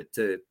decided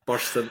to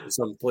burst into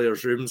some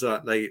players' rooms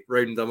that night,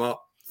 round them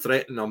up,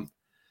 threaten them,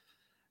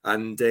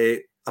 and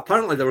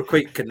apparently they were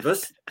quite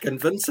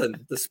convincing,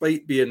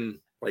 despite being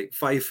like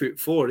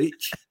 5'4"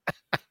 each.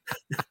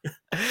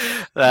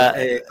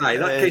 that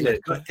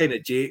kind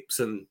of japes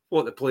and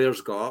what the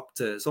players got up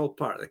to, it's all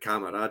part of the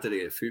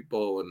camaraderie of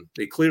football, and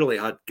they clearly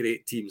had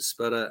great team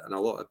spirit and a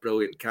lot of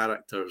brilliant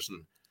characters,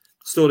 and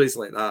stories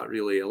like that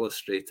really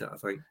illustrate it, I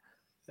think.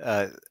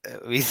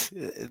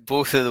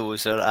 Both of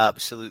those are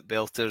absolute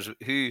belters.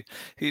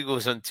 Who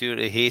goes on tour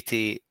to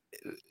Haiti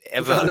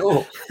ever. I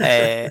know.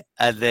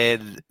 And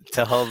then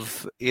to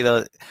have, you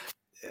know,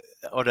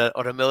 on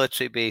a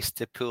military base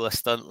to pull a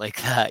stunt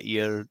like that,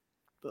 you're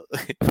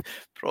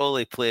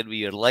probably playing with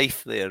your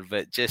life there,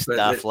 but just But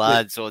daft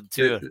lads on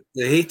tour.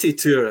 the Haiti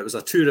tour, it was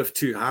a tour of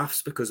two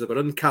halves because they were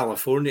in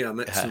California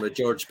mixing with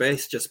George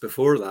Best just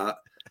before that.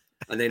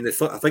 And then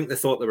I think they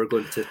thought they were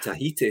going to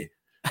Tahiti.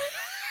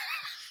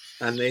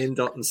 And they end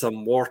up in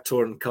some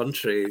war-torn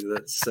country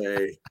that's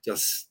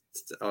just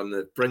on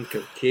the brink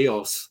of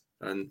chaos.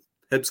 And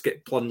Hibs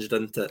get plunged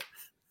into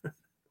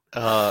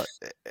it.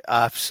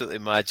 Absolutely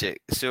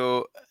magic.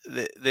 So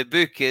the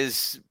book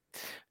is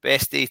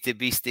Best Day to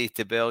Beast Day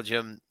to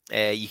Belgium.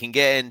 You can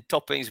get in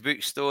Topping's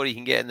bookstore, you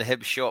can get in the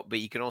Hib shop, but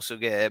you can also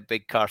get it at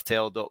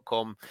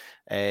bigcartel.com.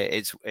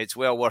 It's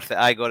well worth it.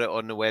 I got it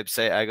on the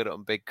website. I got it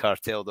on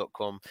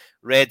bigcartel.com.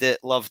 Read it,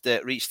 loved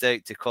it, reached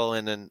out to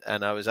Colin,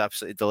 and I was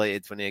absolutely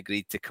delighted when he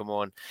agreed to come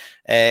on.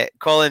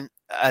 Colin,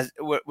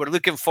 we're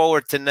looking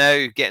forward to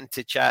now getting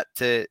to chat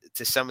to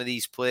some of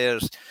these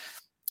players.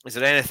 Is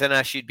there anything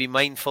I should be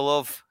mindful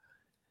of?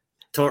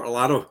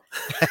 Tortolano.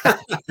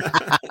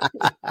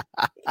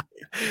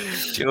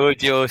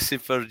 Joe,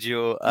 Super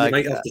Joe. You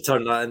might have to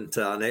turn that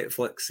into a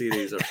Netflix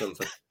series or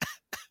something.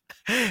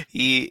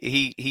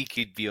 He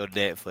could be on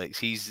Netflix.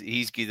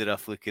 He's good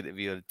enough looking to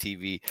be on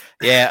TV.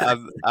 Yeah,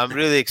 I'm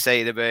really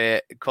excited about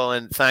it.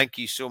 Colin, thank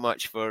you so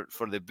much for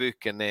the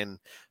book, and then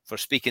for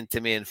speaking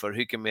to me and for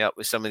hooking me up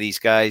with some of these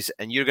guys.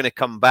 And you're going to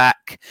come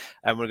back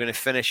and we're going to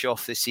finish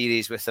off the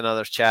series with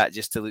another chat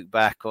just to look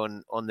back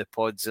on the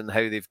pods and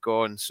how they've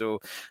gone. So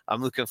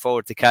I'm looking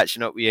forward to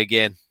catching up with you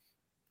again.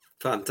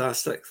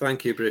 Fantastic.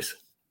 Thank you, Bruce.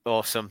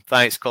 Awesome.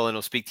 Thanks, Colin.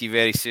 I'll speak to you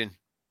very soon.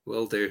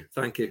 Will do.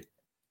 Thank you.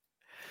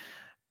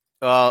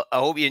 Well, I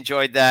hope you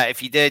enjoyed that.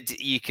 If you did,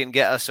 you can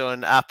get us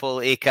on Apple,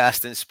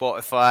 Acast, and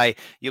Spotify.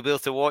 You'll be able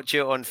to watch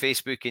it on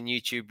Facebook and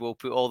YouTube. We'll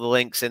put all the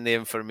links in the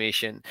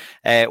information.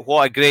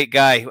 What a great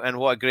guy and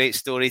what a great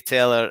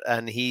storyteller.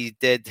 And he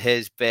did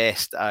his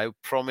best. I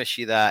promise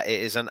you that.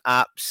 It is an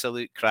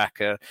absolute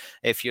cracker.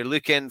 If you're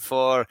looking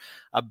for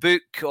a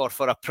book or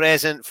for a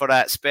present for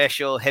that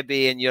special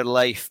Hibby in your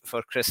life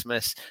for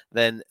Christmas,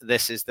 then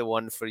this is the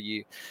one for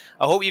you.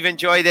 I hope you've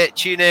enjoyed it.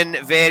 Tune in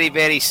very,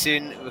 very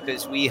soon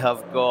because we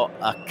have got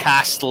a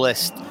cast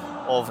list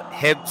of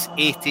Hibs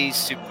 80s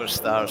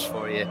superstars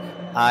for you.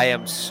 I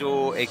am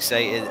so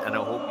excited and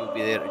I hope you'll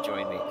be there to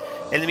join me.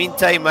 In the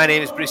meantime, my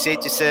name is Bruce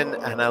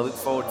Aitchison and I look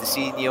forward to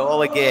seeing you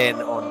all again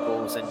on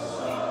Goals and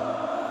Glory.